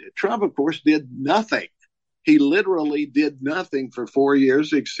needed. Trump, of course, did nothing. He literally did nothing for 4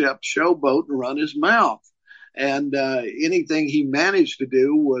 years except showboat and run his mouth. And anything he managed to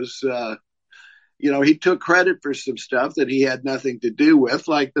do was, he took credit for some stuff that he had nothing to do with,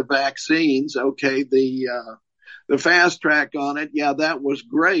 like the vaccines. Okay, the fast track on it, that was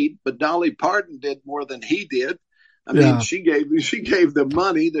great. But Dolly Parton did more than he did. I mean, she gave the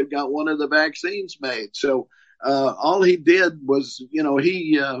money that got one of the vaccines made. So all he did was,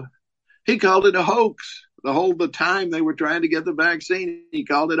 he called it a hoax. The time they were trying to get the vaccine, he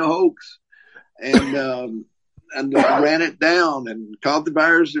called it a hoax, and ran it down and caught the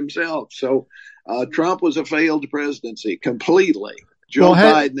virus himself. So Trump was a failed presidency completely. Joe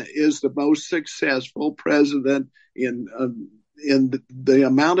Biden is the most successful president in the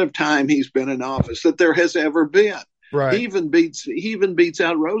amount of time he's been in office that there has ever been. Right. He even beats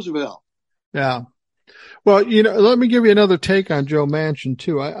out Roosevelt. Yeah. Well, let me give you another take on Joe Manchin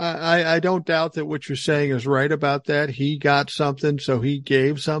too. I don't doubt that what you're saying is right about that. He got something, so he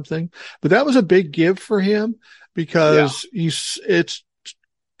gave something, but that was a big give for him because it's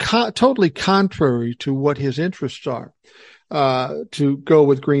totally contrary to what his interests are, to go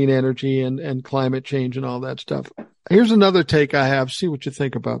with green energy and climate change and all that stuff. Here's another take I have. See what you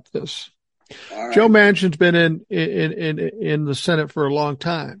think about this. Right. Joe Manchin's been in the Senate for a long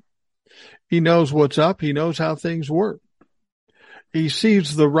time. He knows what's up. He knows how things work. He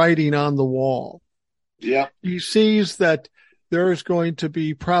sees the writing on the wall. Yeah. He sees that there is going to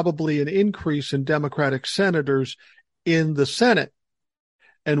be probably an increase in Democratic senators in the Senate.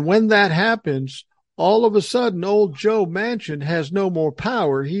 And when that happens, all of a sudden, old Joe Manchin has no more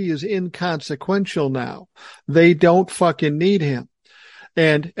power. He is inconsequential now. They don't fucking need him.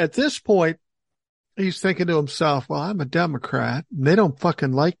 And at this point, he's thinking to himself, well, I'm a Democrat and they don't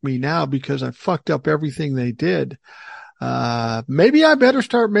fucking like me now because I fucked up everything they did. Maybe I better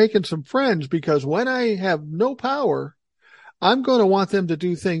start making some friends, because when I have no power, I'm going to want them to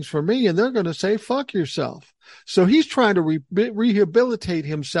do things for me, and they're going to say, fuck yourself. So he's trying to rehabilitate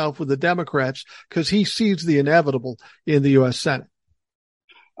himself with the Democrats because he sees the inevitable in the U.S. Senate.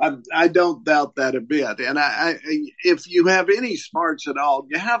 I don't doubt that a bit. And if you have any smarts at all,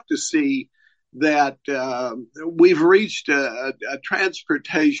 you have to see that we've reached a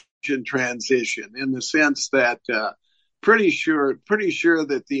transportation transition, in the sense that pretty sure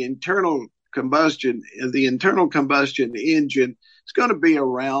that the internal combustion engine is going to be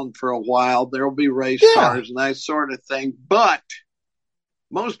around for a while. There will be race cars and that sort of thing, but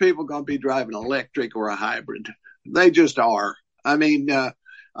most people are going to be driving electric or a hybrid. They just are. I mean,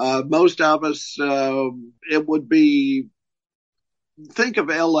 most of us, it would be, think of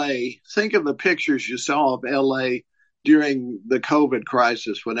LA, think of the pictures you saw of LA during the COVID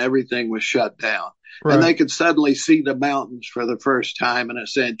crisis when everything was shut down. Right. And they could suddenly see the mountains for the first time in a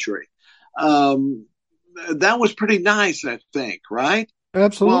century. That was pretty nice, I think, right?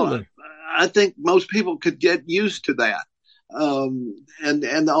 Absolutely. Well, I think most people could get used to that.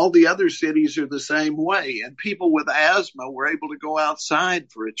 And all the other cities are the same way. And people with asthma were able to go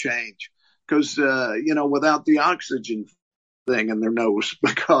outside for a change because, without the oxygen thing in their nose,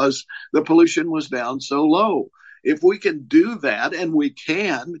 because the pollution was down so low. If we can do that, and we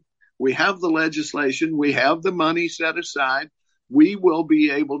have the legislation, we have the money set aside, we will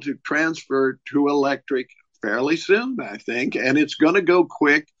be able to transfer to electric fairly soon, I think, and it's going to go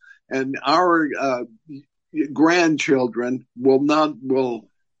quick. And our grandchildren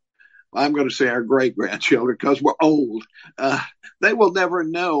I'm going to say our great grandchildren because we're old. They will never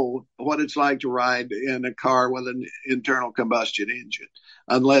know what it's like to ride in a car with an internal combustion engine,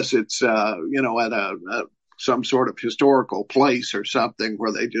 unless it's at some sort of historical place or something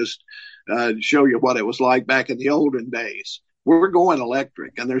where they just show you what it was like back in the olden days. We're going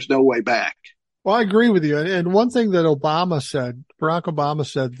electric, and there's no way back. Well, I agree with you. And one thing that Barack Obama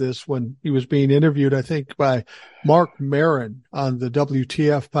said this when he was being interviewed, I think, by Mark Maron on the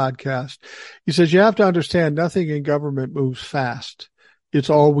WTF podcast. He says, you have to understand nothing in government moves fast. It's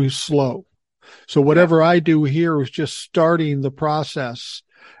always slow. So whatever I do here is just starting the process,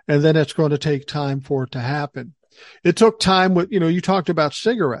 and then it's going to take time for it to happen. It took time with, you talked about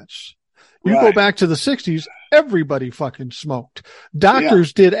cigarettes. You go back to the 60s, everybody fucking smoked.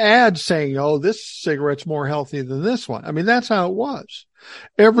 Doctors did ads saying, oh, this cigarette's more healthy than this one. I mean, that's how it was.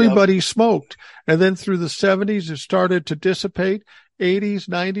 Everybody smoked. And then through the 70s, it started to dissipate. 80s,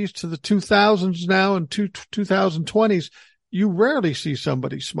 90s to the 2000s now, and 2020s, you rarely see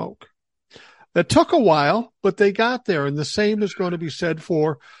somebody smoke. That took a while, but they got there. And the same is going to be said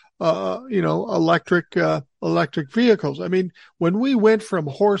for electric vehicles. I mean, when we went from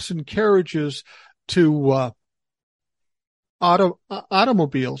horse and carriages to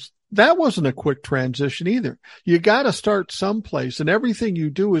automobiles, that wasn't a quick transition either. You got to start someplace, and everything you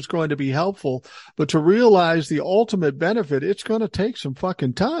do is going to be helpful. But to realize the ultimate benefit, it's going to take some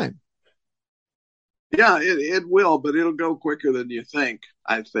fucking time. Yeah, it will, but it'll go quicker than you think,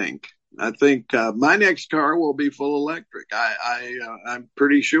 I think. My next car will be full electric. I'm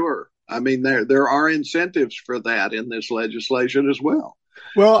pretty sure. I mean, there are incentives for that in this legislation as well.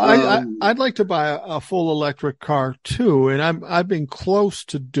 Well, I'd like to buy a full electric car too, and I've been close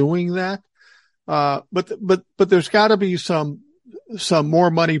to doing that. But there's got to be some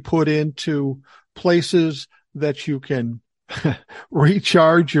more money put into places that you can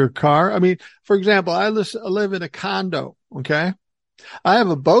recharge your car. I mean, for example, I live in a condo. Okay. I have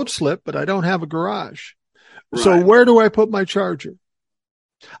a boat slip, but I don't have a garage. Right. So where do I put my charger?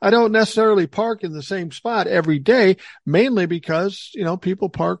 I don't necessarily park in the same spot every day, mainly because, people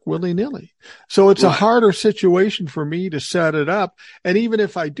park willy-nilly. So it's a harder situation for me to set it up. And even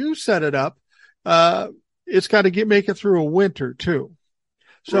if I do set it up, it's got to make it through a winter too.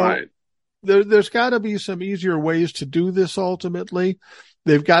 So there's got to be some easier ways to do this ultimately.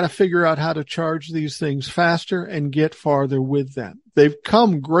 They've got to figure out how to charge these things faster and get farther with them. They've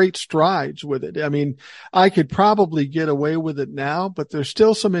come great strides with it. I mean, I could probably get away with it now, but there's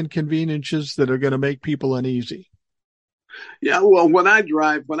still some inconveniences that are going to make people uneasy. Yeah, well, when I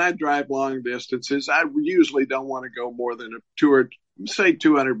drive long distances, I usually don't want to go more than say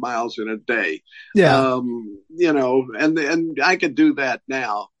 200 miles in a day. Yeah. And I could do that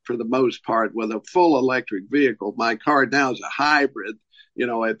now for the most part with a full electric vehicle. My car now is a hybrid.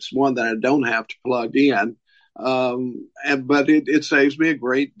 It's one that I don't have to plug in. But it saves me a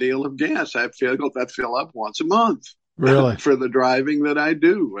great deal of gas. I fill up once a month. Really? For the driving that I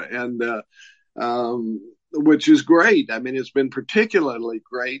do. And, which is great. I mean, it's been particularly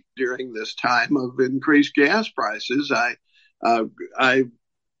great during this time of increased gas prices. I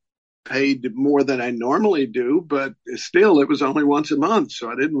paid more than I normally do, but still it was only once a month. So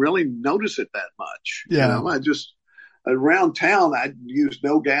I didn't really notice it that much. Yeah. I just, around town, I use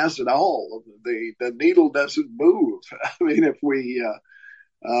no gas at all. The needle doesn't move. I mean, if we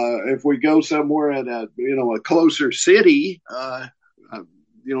go somewhere at a closer city,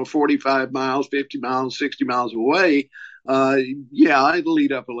 45 miles, 50 miles, 60 miles away, I'd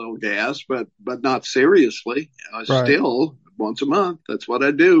lead up a little gas, but not seriously. Right. Still once a month. That's what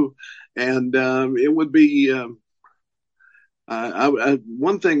I do. And it would be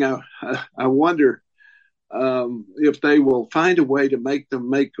one thing I wonder if they will find a way to make them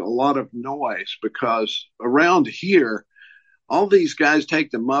make a lot of noise, because around here, all these guys take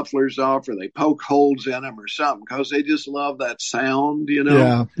the mufflers off or they poke holes in them or something because they just love that sound,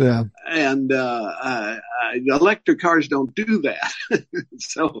 Yeah. And electric cars don't do that.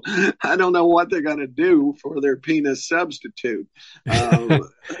 So I don't know what they're going to do for their penis substitute.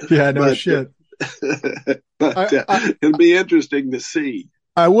 Shit. But it'll be interesting to see.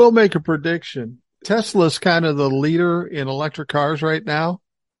 I will make a prediction. Tesla's kind of the leader in electric cars right now.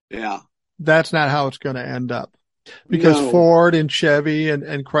 Yeah. That's not how it's going to end up. Because Ford and Chevy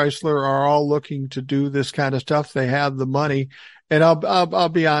and Chrysler are all looking to do this kind of stuff. They have the money. And I'll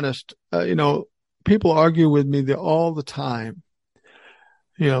be honest, people argue with me all the time.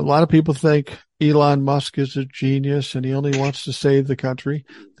 A lot of people think Elon Musk is a genius and he only wants to save the country.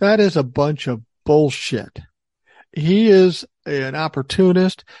 That is a bunch of bullshit. He is an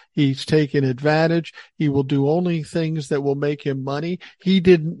opportunist. He's taken advantage. He will do only things that will make him money. He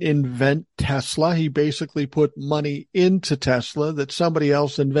didn't invent Tesla. He basically put money into Tesla that somebody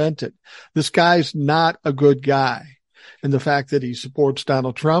else invented. This guy's not a good guy. And the fact that he supports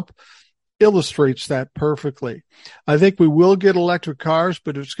Donald Trump illustrates that perfectly. I think we will get electric cars,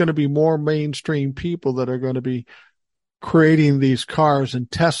 but it's going to be more mainstream people that are going to be creating these cars, and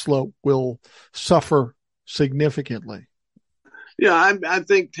Tesla will suffer significantly. Yeah, I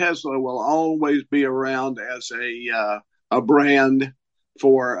think Tesla will always be around as a brand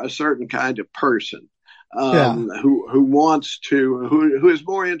for a certain kind of person who is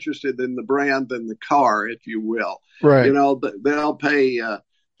more interested in the brand than the car, if you will. Right. They'll pay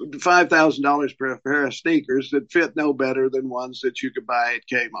 $5,000 for a pair of sneakers that fit no better than ones that you could buy at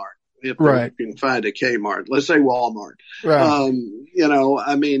Kmart. If you can find a Kmart, let's say Walmart, right.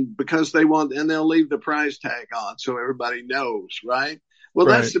 Because they want, and they'll leave the price tag on so everybody knows, right? Well,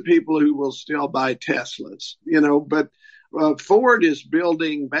 right. That's the people who will still buy Teslas, but Ford is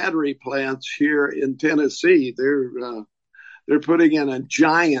building battery plants here in Tennessee. They're putting in a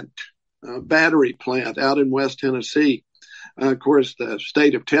giant battery plant out in West Tennessee. Of course, the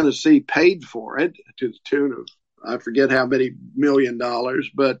state of Tennessee paid for it to the tune of, I forget how many $1 million, or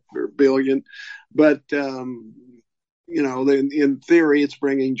billion, but in theory, it's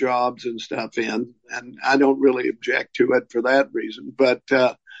bringing jobs and stuff in, and I don't really object to it for that reason. But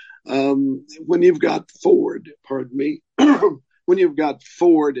when you've got Ford, when you've got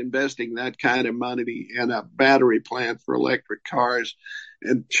Ford investing that kind of money in a battery plant for electric cars,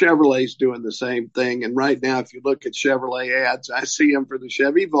 and Chevrolet's doing the same thing. And right now, if you look at Chevrolet ads, I see them for the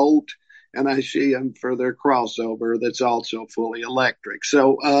Chevy Volt, and I see them for their crossover that's also fully electric.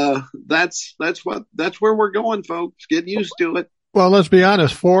 So that's where we're going, folks. Get used to it. Well, let's be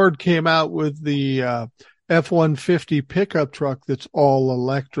honest. Ford came out with the F-150 pickup truck that's all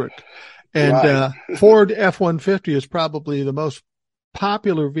electric. And right. Ford F-150 is probably the most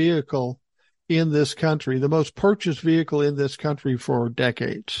popular vehicle in this country, the most purchased vehicle in this country for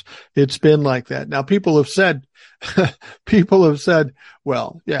decades. It's been like that. Now, people have said,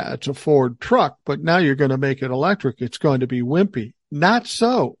 well, yeah, it's a Ford truck, but now you're going to make it electric. It's going to be wimpy. Not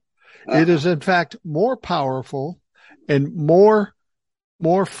so. It is, in fact, more powerful and more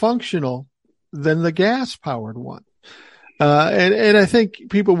functional than the gas-powered one. And I think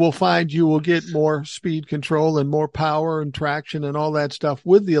people will find you will get more speed control and more power and traction and all that stuff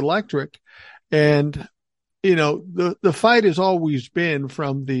with the electric. And, the fight has always been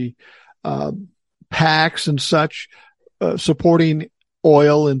from the PACs and such, supporting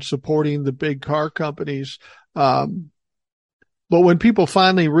oil and supporting the big car companies. But when people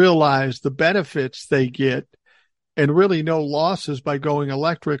finally realize the benefits they get and really no losses by going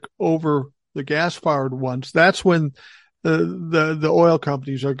electric over the gas-fired ones, that's when the oil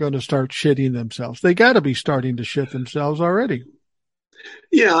companies are going to start shitting themselves. They got to be starting to shit themselves already.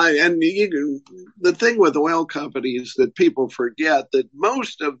 Yeah, and the thing with oil companies that people forget that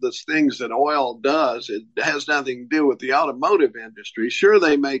most of the things that oil does, it has nothing to do with the automotive industry. Sure,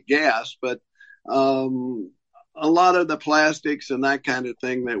 they make gas, but a lot of the plastics and that kind of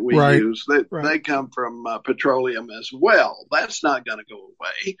thing that we use, they come from petroleum as well. That's not going to go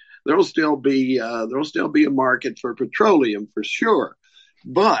away. There'll still be a market for petroleum for sure,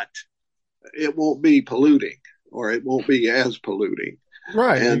 but it won't be polluting, or it won't be as polluting.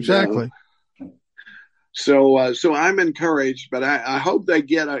 Right, and, exactly. So I'm encouraged, but I hope they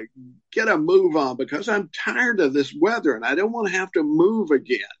get a move on, because I'm tired of this weather and I don't want to have to move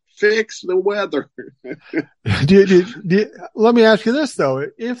again. Fix the weather. Let me ask you this, though.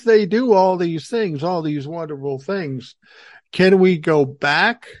 If they do all these things, all these wonderful things, can we go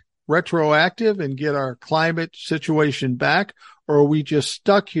back retroactive and get our climate situation back? Or are we just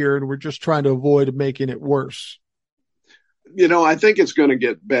stuck here and we're just trying to avoid making it worse? I think it's going to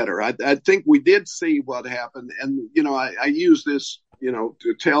get better. I think we did see what happened. And, I use this, to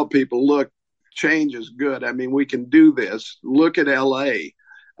tell people, look, change is good. I mean, we can do this. Look at L.A.,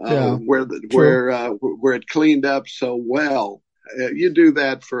 where it cleaned up so well. You do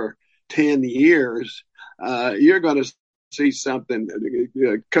that for 10 years, you're going to see something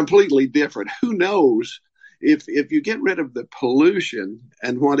completely different. Who knows? If you get rid of the pollution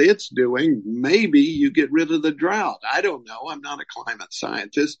and what it's doing, maybe you get rid of the drought. I don't know. I'm not a climate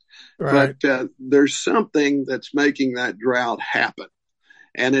scientist, but there's something that's making that drought happen.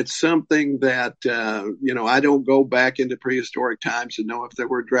 And it's something that, I don't go back into prehistoric times to know if there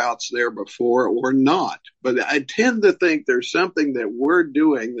were droughts there before or not. But I tend to think there's something that we're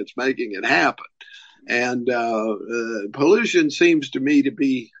doing that's making it happen. And pollution seems to me to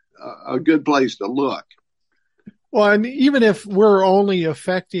be a good place to look. Well, and even if we're only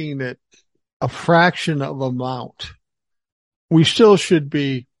affecting it a fraction of amount, we still should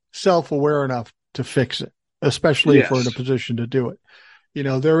be self-aware enough to fix it, especially if we're in a position to do it.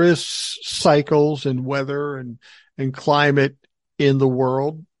 There is cycles and weather and climate in the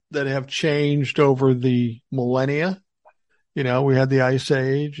world that have changed over the millennia. We had the Ice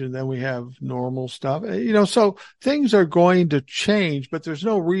Age, and then we have normal stuff. So things are going to change, but there's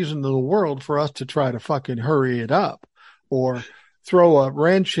no reason in the world for us to try to fucking hurry it up or throw a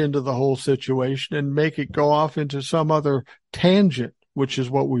wrench into the whole situation and make it go off into some other tangent, which is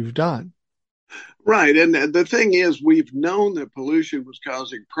what we've done. Right. And the thing is, we've known that pollution was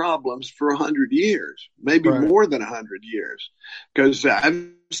causing problems for 100 years, maybe more than 100 years, because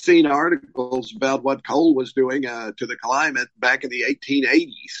I've seen articles about what coal was doing to the climate back in the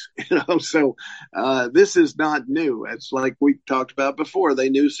 1880s. So this is not new. It's like we talked about before. They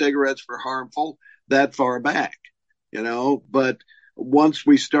knew cigarettes were harmful that far back, but once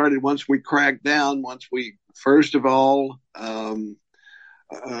we cracked down, first of all,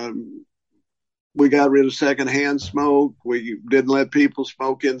 we got rid of secondhand smoke. We didn't let people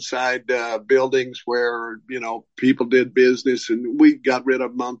smoke inside buildings where, people did business, and we got rid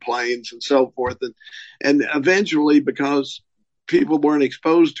of them on planes and so forth. And eventually, because people weren't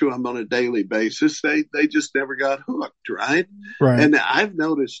exposed to them on a daily basis, they just never got hooked, right? And I've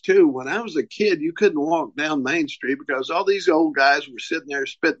noticed, too, when I was a kid, you couldn't walk down Main Street because all these old guys were sitting there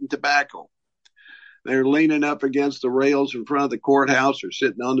spitting tobacco. They're leaning up against the rails in front of the courthouse or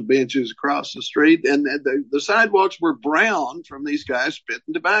sitting on the benches across the street. And the sidewalks were brown from these guys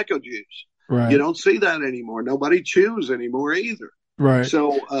spitting tobacco juice. You don't see that anymore. Nobody chews anymore either.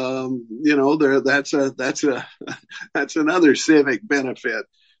 So, that's another civic benefit,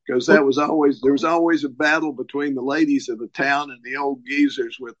 because there was always a battle between the ladies of the town and the old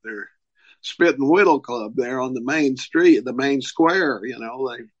geezers with their spit and whittle club there on the main street, the main square. They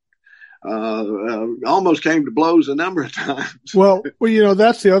almost came to blows a number of times. Well,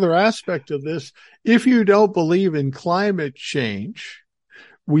 that's the other aspect of this. If you don't believe in climate change,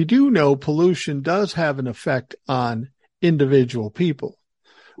 we do know pollution does have an effect on individual people,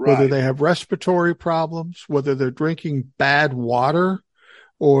 whether they have respiratory problems, whether they're drinking bad water,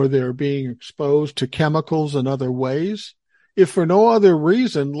 or they're being exposed to chemicals in other ways. If for no other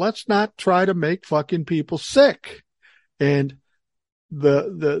reason, let's not try to make fucking people sick. And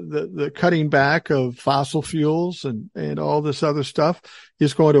the cutting back of fossil fuels and all this other stuff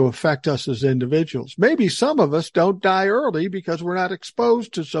is going to affect us as individuals. Maybe some of us don't die early because we're not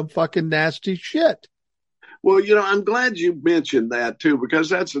exposed to some fucking nasty shit. Well, I'm glad you mentioned that too, because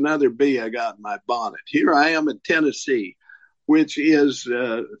that's another bee I got in my bonnet. Here I am in Tennessee, which is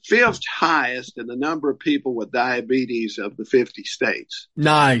fifth highest in the number of people with diabetes of the 50 states.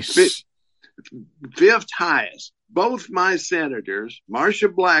 Nice. Fifth highest. Both my senators, Marsha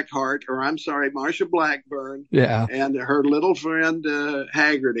Blackburn, and her little friend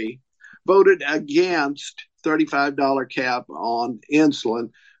Haggerty, voted against $35 cap on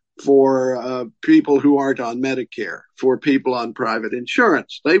insulin for people who aren't on Medicare, for people on private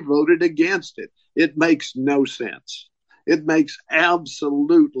insurance. They voted against it. It makes no sense. It makes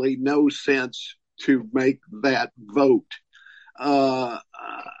absolutely no sense to make that vote.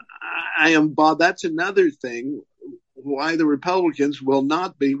 That's another thing why the Republicans will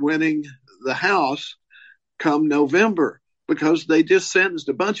not be winning the House come November, because they just sentenced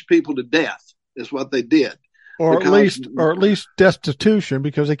a bunch of people to death is what they did. Or at least destitution,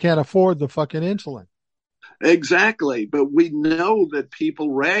 because they can't afford the fucking insulin. Exactly. But we know that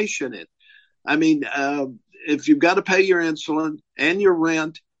people ration it. I mean, if you've got to pay your insulin and your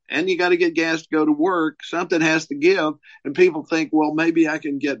rent and you got to get gas to go to work, something has to give. And people think, well, maybe I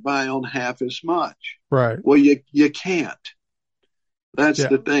can get by on half as much. Right. Well, you can't. That's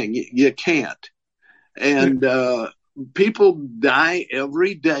the thing. You can't. And people die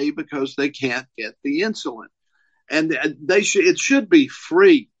every day because they can't get the insulin. And it should be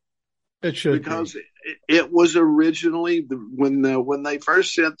free. It should, because it was originally when they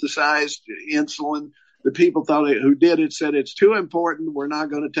first synthesized insulin, the people who did it said it's too important. We're not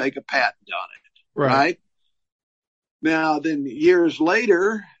going to take a patent on it. Right? Now, then years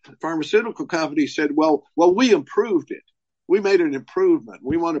later, the pharmaceutical company said, well, we improved it. We made an improvement.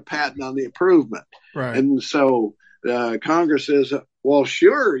 We want a patent on the improvement. Right. And so Congress says, well,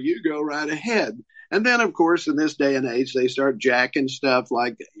 sure, you go right ahead. And then, of course, in this day and age, they start jacking stuff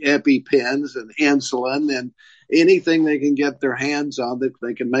like EpiPens and insulin and anything they can get their hands on that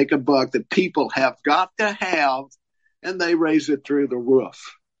they can make a buck that people have got to have, and they raise it through the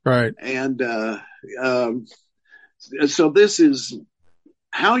roof. Right. And so this is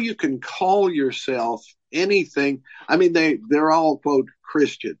how you can call yourself anything. I mean, they're all, quote,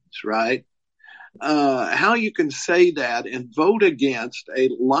 Christians, right? How you can say that and vote against a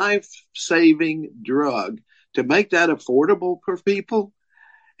life-saving drug to make that affordable for people,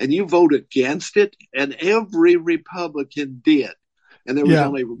 and you vote against it, and every Republican did. And there was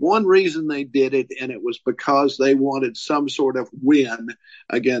only one reason they did it, and it was because they wanted some sort of win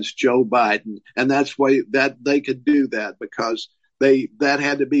against Joe Biden. And that's why that they could do that, because that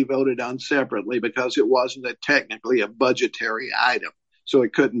had to be voted on separately, because it wasn't technically a budgetary item. So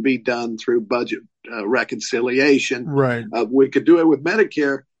it couldn't be done through budget reconciliation. Right. We could do it with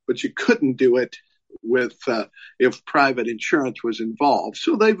Medicare, but you couldn't do it with if private insurance was involved.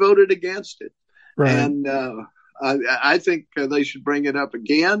 So they voted against it. Right. And I think they should bring it up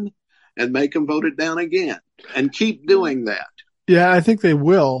again and make them vote it down again and keep doing that. Yeah, I think they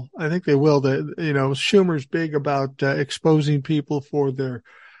will. Schumer's big about exposing people for their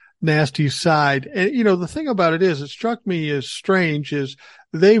nasty side. And, the thing about it is, it struck me as strange is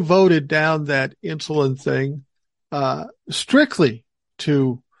they voted down that insulin thing strictly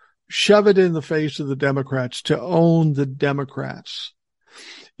to shove it in the face of the Democrats, to own the Democrats.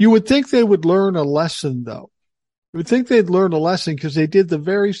 You would think they would learn a lesson, though. You would think they'd learn a lesson, because they did the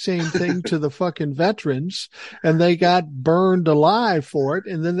very same thing to the fucking veterans, and they got burned alive for it.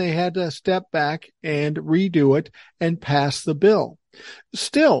 And then they had to step back and redo it and pass the bill.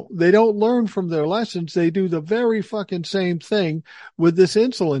 Still, they don't learn from their lessons. They do the very fucking same thing with this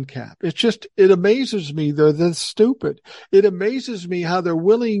insulin cap. It amazes me they're this stupid. It amazes me how they're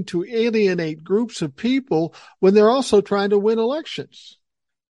willing to alienate groups of people when they're also trying to win elections.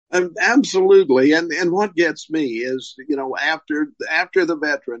 Absolutely. And what gets me is, after the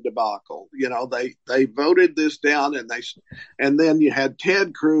veteran debacle, they voted this down, and then you had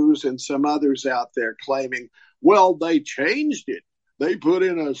Ted Cruz and some others out there claiming, well, they changed it. They put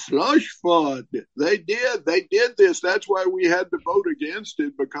in a slush fund. They did this. That's why we had to vote against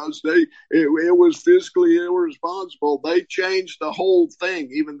it, because it was fiscally irresponsible. They changed the whole thing,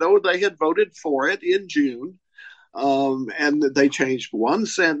 even though they had voted for it in June. And they changed one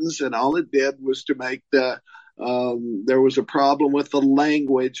sentence, and all it did was to make there was a problem with the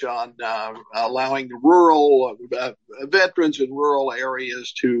language on allowing rural veterans in rural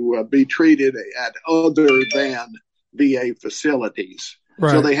areas to be treated at other than VA facilities.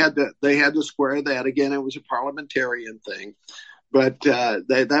 Right. So they had to square that. Again, it was a parliamentarian thing, but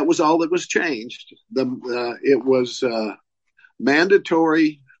that was all that was changed. It was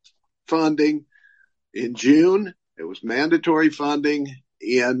mandatory funding in June. It was mandatory funding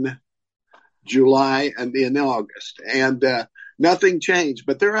in July and in August, and nothing changed.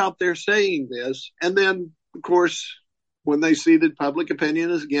 But they're out there saying this, and then, of course, when they see that public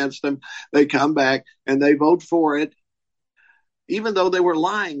opinion is against them, they come back and they vote for it, even though they were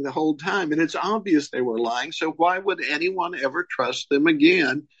lying the whole time. And it's obvious they were lying. So why would anyone ever trust them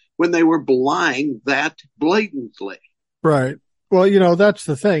again when they were lying that blatantly? Right. Well, that's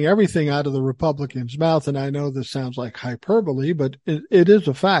the thing. Everything out of the Republicans' mouth, and I know this sounds like hyperbole, but it is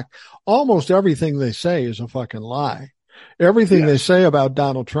a fact. Almost everything they say is a fucking lie. Everything they say about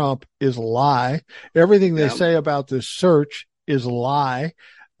Donald Trump is a lie. Everything they say about this search is a lie.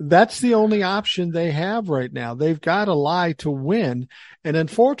 That's the only option they have right now. They've got to lie to win. And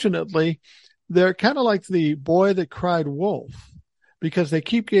unfortunately, they're kind of like the boy that cried wolf, because they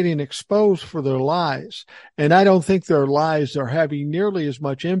keep getting exposed for their lies. And I don't think their lies are having nearly as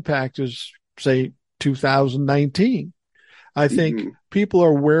much impact as, say, 2019. I think people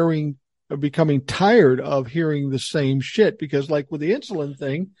are becoming tired of hearing the same shit, because like with the insulin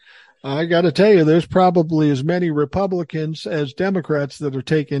thing, I got to tell you, there's probably as many Republicans as Democrats that are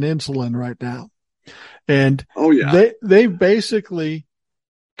taking insulin right now. And they basically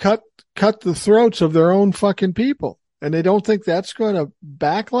cut the throats of their own fucking people. And they don't think that's going to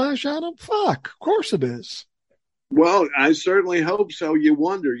backlash on them? Fuck, of course it is. Well, I certainly hope so. You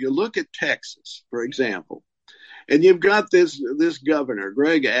wonder. You look at Texas, for example, and you've got this governor,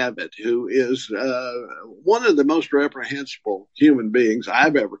 Greg Abbott, who is one of the most reprehensible human beings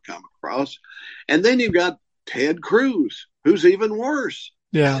I've ever come across. And then you've got Ted Cruz, who's even worse.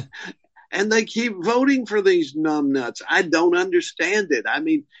 Yeah. And they keep voting for these numbnuts. I don't understand it. I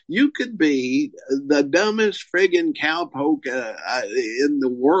mean, you could be the dumbest friggin' cowpoke in the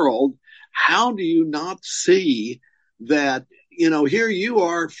world. How do you not see that, here you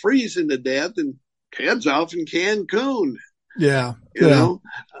are freezing to death and Ted's off in Cancun? Yeah. You know,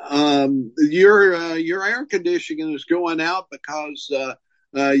 your air conditioning is going out because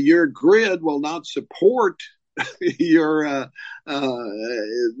your grid will not support the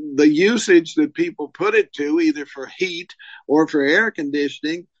usage that people put it to, either for heat or for air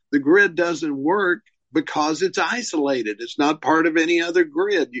conditioning. The grid doesn't work because it's isolated. It's not part of any other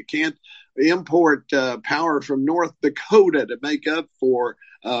grid. You can't import power from North Dakota to make up for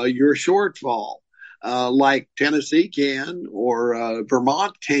your shortfall like Tennessee can, or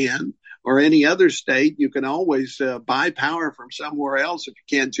Vermont can, or any other state. You can always buy power from somewhere else if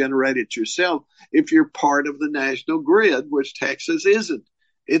you can't generate it yourself, if you're part of the national grid, which Texas isn't.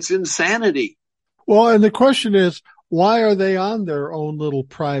 It's insanity. Well, and the question is, why are they on their own little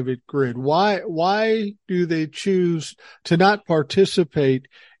private grid? Why do they choose to not participate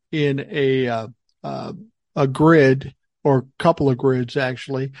in a grid, or a couple of grids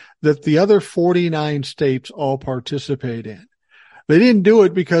actually, that the other 49 states all participate in? They didn't do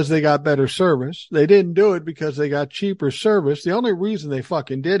it because they got better service. They didn't do it because they got cheaper service. The only reason they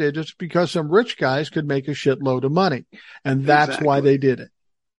fucking did it is because some rich guys could make a shitload of money. And that's why they did it.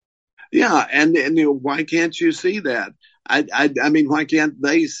 Yeah. And why can't you see that? I mean, why can't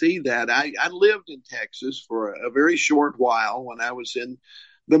they see that? I lived in Texas for a very short while when I was in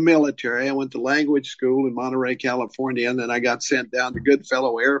the military. I went to language school in Monterey, California, and then I got sent down to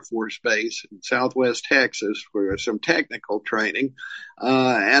Goodfellow Air Force Base in Southwest Texas for some technical training.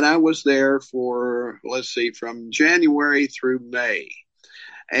 And I was there for, from January through May.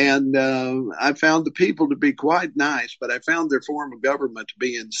 And I found the people to be quite nice, but I found their form of government to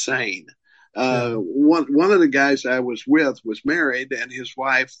be insane. One of the guys I was with was married, and his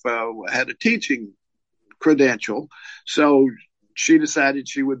wife had a teaching credential. So she decided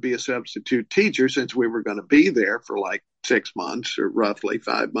she would be a substitute teacher since we were going to be there for like 6 months, or roughly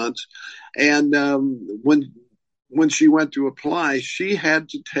 5 months. And when she went to apply, she had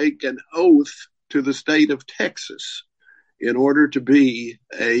to take an oath to the state of Texas in order to be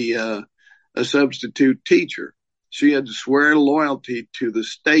a substitute teacher. She had to swear loyalty to the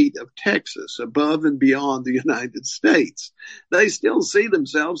state of Texas above and beyond the United States. They still see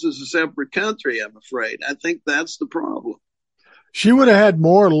themselves as a separate country, I'm afraid. I think that's the problem. She would have had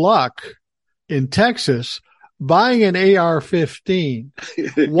more luck in Texas buying an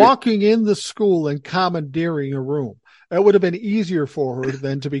AR-15, walking in the school and commandeering a room. That would have been easier for her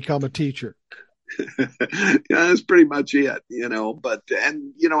than to become a teacher. Yeah, that's pretty much it, but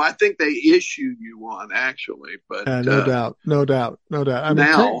I think they issue you one actually, but no doubt. I mean,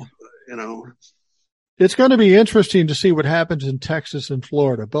 now, it's going to be interesting to see what happens in Texas and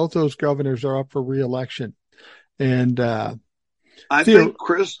Florida. Both those governors are up for re-election. And, I think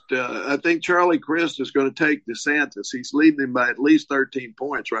Charlie Crist is going to take DeSantis. He's leading him by at least 13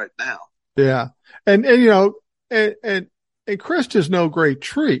 points right now. Yeah. And Crist is no great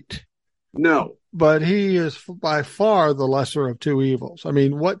treat. No. But he is by far the lesser of two evils. I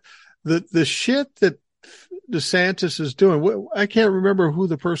mean, what the shit that DeSantis is doing. I can't remember who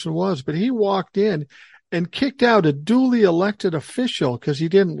the person was, but he walked in and kicked out a duly elected official because he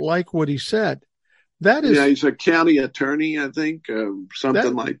didn't like what he said. That is, yeah, he's a county attorney, I think,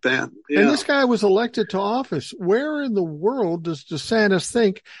 something like that. Yeah. And this guy was elected to office. Where in the world does DeSantis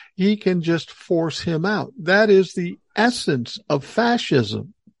think he can just force him out? That is the essence of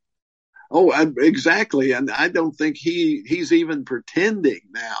fascism. Oh, exactly. And I don't think he's even pretending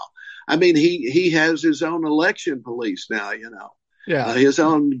now. I mean, he has his own election police now, Yeah. His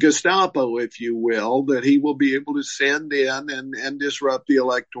own Gestapo, if you will, that he will be able to send in and disrupt the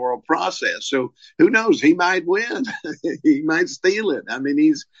electoral process. So who knows? He might win. He might steal it. I mean,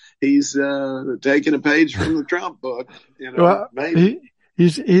 he's taking a page from the Trump book. Well, maybe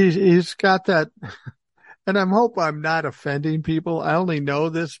he's got that. And I hope I'm not offending people. I only know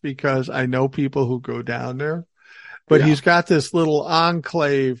this because I know people who go down there. But he's got this little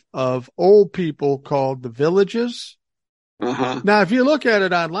enclave of old people called the Villages. Uh-huh. Now, if you look at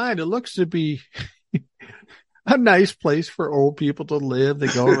it online, it looks to be a nice place for old people to live. They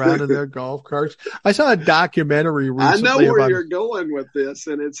go around in their golf carts. I saw a documentary recently. I know where you're going with this,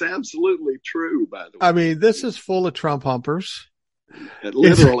 and it's absolutely true, by the way. I mean, this is full of Trump humpers.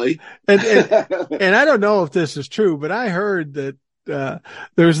 Literally. And I don't know if this is true, but I heard that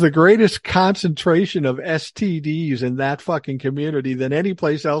there's the greatest concentration of STDs in that fucking community than any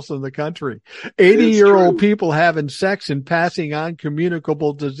place else in the country. 80-year-old people having sex and passing on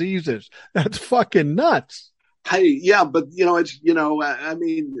communicable diseases. That's fucking nuts. Hey, yeah, but it's, I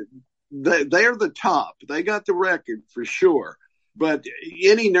mean, they're the top. They got the record for sure. But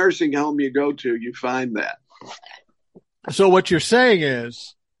any nursing home you go to, you find that. So what you're saying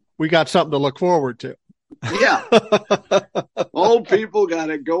is we got something to look forward to. Yeah. Old people got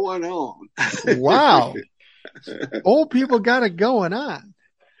it going on. Wow. Old people got it going on.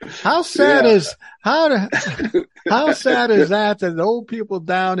 How sad is how sad is that old people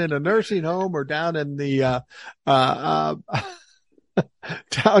down in a nursing home or down in the down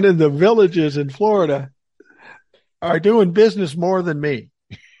in the Villages in Florida are doing business more than me?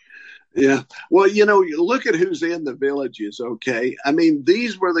 Yeah. Well, you look at who's in the Villages. Okay. I mean,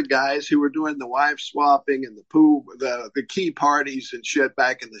 these were the guys who were doing the wife swapping and the pool, the key parties and shit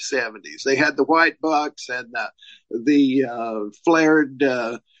back in the 70s. They had the white bucks and the flared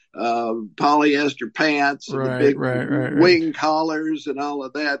polyester pants and the big wing collars and all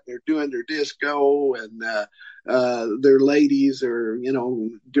of that. They're doing their disco and their ladies are,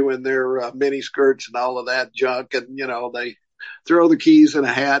 doing their mini skirts and all of that junk. And, they throw the keys in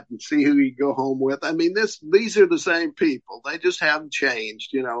a hat and see who you go home with. I mean, these are the same people. They just haven't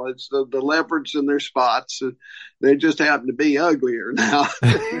changed. It's the leopards in their spots. They just happen to be uglier now.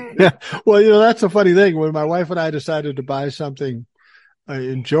 Yeah. Well, that's a funny thing. When my wife and I decided to buy something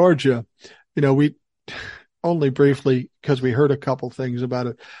in Georgia, we only briefly, because we heard a couple things about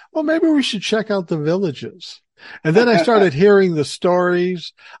it. Well, maybe we should check out the Villages. And then I started hearing the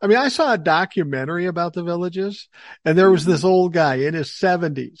stories. I mean, I saw a documentary about the Villages, and there was this old guy in his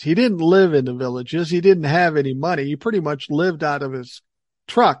 70s. He didn't live in the Villages. He didn't have any money. He pretty much lived out of his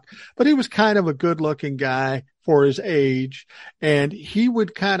truck, but he was kind of a good looking guy for his age. And he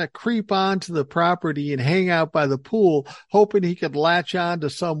would kind of creep onto the property and hang out by the pool, hoping he could latch on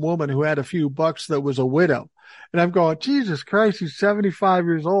to some woman who had a few bucks that was a widow. And I'm going, Jesus Christ, he's 75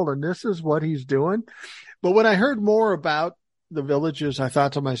 years old and this is what he's doing. But when I heard more about the Villages, I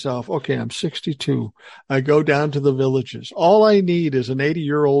thought to myself, okay, I'm 62. I go down to the Villages. All I need is an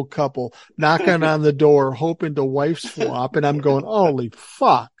 80-year-old couple knocking on the door, hoping to wife swap. And I'm going, holy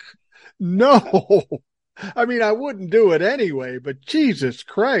fuck. No. I mean, I wouldn't do it anyway, but Jesus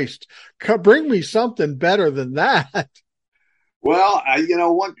Christ, bring me something better than that. Well,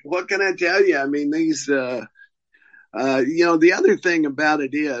 what can I tell you? I mean, these, the other thing about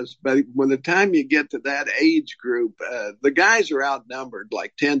it is, but when the time you get to that age group, the guys are outnumbered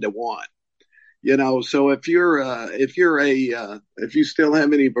like 10 to 1. So if you still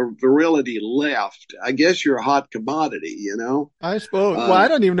have any virility left, I guess you're a hot commodity, I suppose. Well, I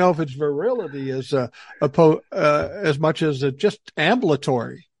don't even know if it's virility as much as just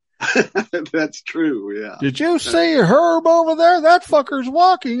ambulatory. That's true. Yeah. Did you see Herb over there? That fucker's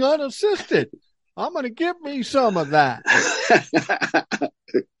walking unassisted. I'm going to give me some of that.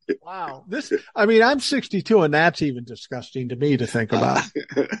 Wow. I'm 62 and that's even disgusting to me to think about.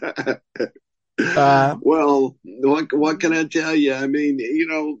 Well, what can I tell you? I mean,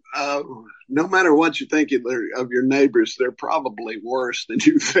 no matter what you think of your neighbors, they're probably worse than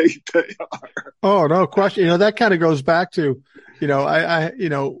you think they are. Oh, no question. That kind of goes back to,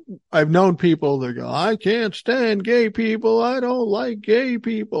 I've known people that go, I can't stand gay people. I don't like gay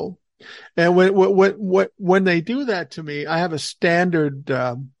people. And when they do that to me, I have a standard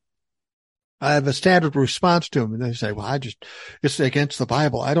response to them. And they say, well, it's against the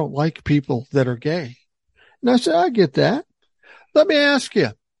Bible. I don't like people that are gay. And I say, I get that. Let me ask you,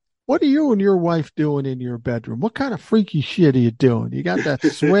 what are you and your wife doing in your bedroom? What kind of freaky shit are you doing? You got that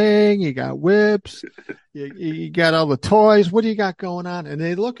swing, you got whips, you got all the toys. What do you got going on? And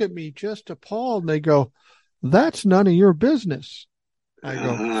they look at me just appalled and they go, that's none of your business. I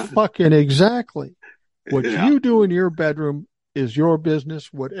go, fucking exactly. What you do in your bedroom is your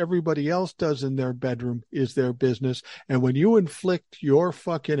business. What everybody else does in their bedroom is their business. And when you inflict your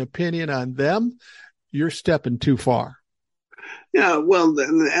fucking opinion on them, you're stepping too far. Yeah, well,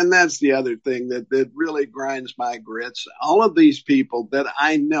 and that's the other thing that really grinds my grits. All of these people that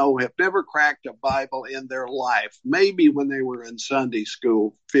I know have never cracked a Bible in their life, maybe when they were in Sunday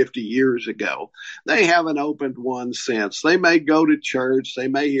school 50 years ago. They haven't opened one since. They may go to church. They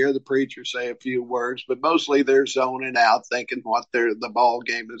may hear the preacher say a few words, but mostly they're zoning out thinking the ball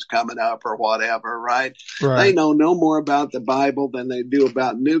game is coming up or whatever, right? They know no more about the Bible than they do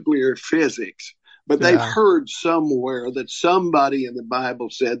about nuclear physics. But they've heard somewhere that somebody in the Bible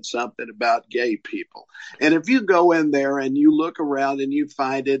said something about gay people. And if you go in there and you look around and you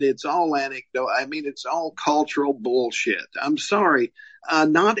find it's all anecdote. I mean, it's all cultural bullshit. I'm sorry.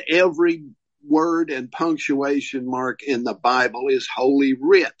 Not every word and punctuation mark in the Bible is holy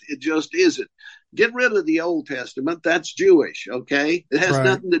writ. It just isn't. Get rid of the Old Testament. That's Jewish, okay? It has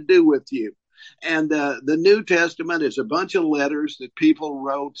nothing to do with you. And the New Testament is a bunch of letters that people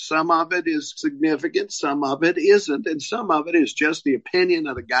wrote. Some of it is significant, some of it isn't, and some of it is just the opinion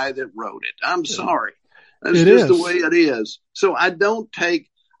of the guy that wrote it. I'm sorry. That's just the way it is. So I know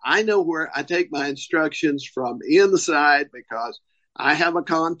where I take my instructions from inside because I have a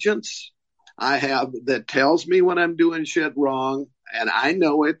conscience. That tells me when I'm doing shit wrong, and I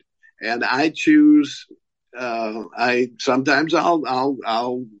know it, and I choose. Sometimes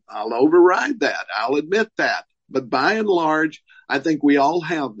I'll override that. I'll admit that. But by and large, I think we all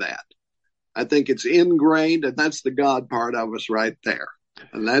have that. I think it's ingrained, and that's the God part of us right there.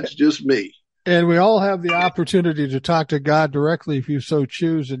 And that's just me. And we all have the opportunity to talk to God directly if you so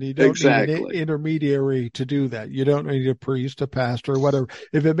choose, and you don't need an intermediary to do that. You don't need a priest, a pastor, whatever.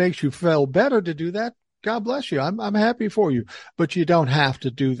 If it makes you feel better to do that, God bless you. I'm happy for you, but you don't have to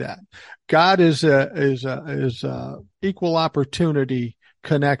do that. God is a equal opportunity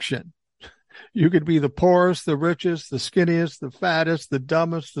connection. You could be the poorest, the richest, the skinniest, the fattest, the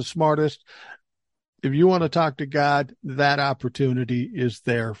dumbest, the smartest. If you want to talk to God, that opportunity is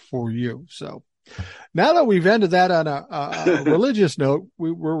there for you. So now that we've ended that on a religious note,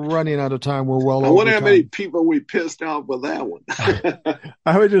 we're running out of time. We're well over time. I wonder how many people we pissed off with that one.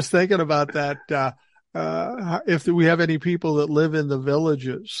 I was just thinking about that. If we have any people that live in the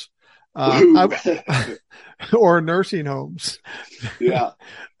villages, or nursing homes. Yeah.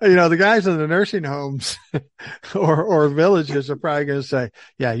 The guys in the nursing homes or villages are probably going to say,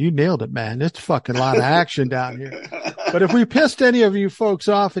 yeah, you nailed it, man. It's fucking a lot of action down here. But if we pissed any of you folks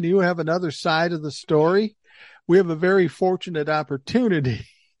off and you have another side of the story, we have a very fortunate opportunity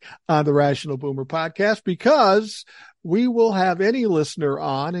on the Rational Boomer podcast because we will have any listener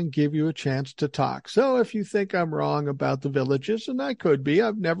on and give you a chance to talk. So if you think I'm wrong about the villages, and I could be,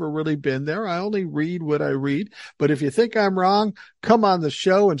 I've never really been there. I only read what I read. But if you think I'm wrong, come on the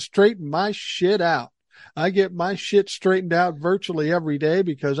show and straighten my shit out. I get my shit straightened out virtually every day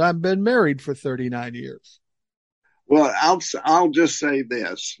because I've been married for 39 years. Well, I'll just say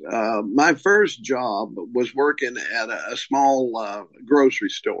this. My first job was working at a small grocery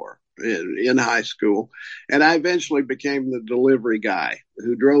store in high school. And I eventually became the delivery guy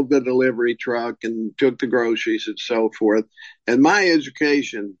who drove the delivery truck and took the groceries and so forth. And my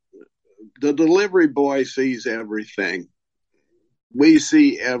education, the delivery boy sees everything. We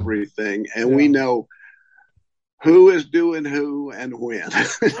see everything, and we know who is doing who and when.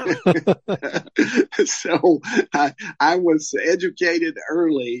 So I was educated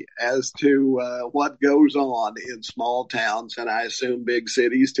early as to what goes on in small towns, and I assume big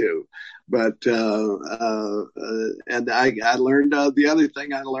cities too. But and I learned the other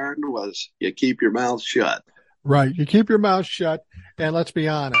thing I learned was you keep your mouth shut. Right. You keep your mouth shut. And let's be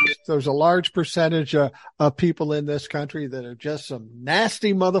honest, there's a large percentage of people in this country that are just some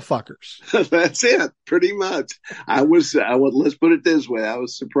nasty motherfuckers. That's it. Pretty much. Let's put it this way. I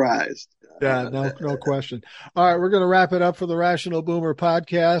was surprised. Yeah, no question. All right. We're going to wrap it up for the Rational Boomer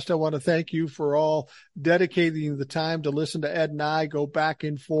podcast. I want to thank you for all dedicating the time to listen to Ed and I go back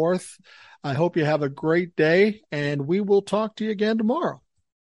and forth. I hope you have a great day, and we will talk to you again tomorrow.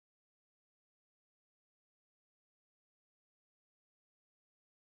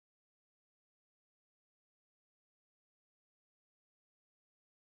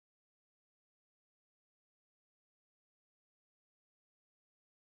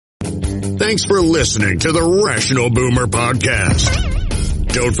 Thanks for listening to the Rational Boomer Podcast.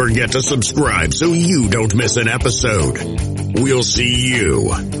 Don't forget to subscribe so you don't miss an episode. We'll see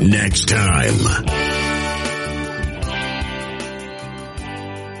you next time.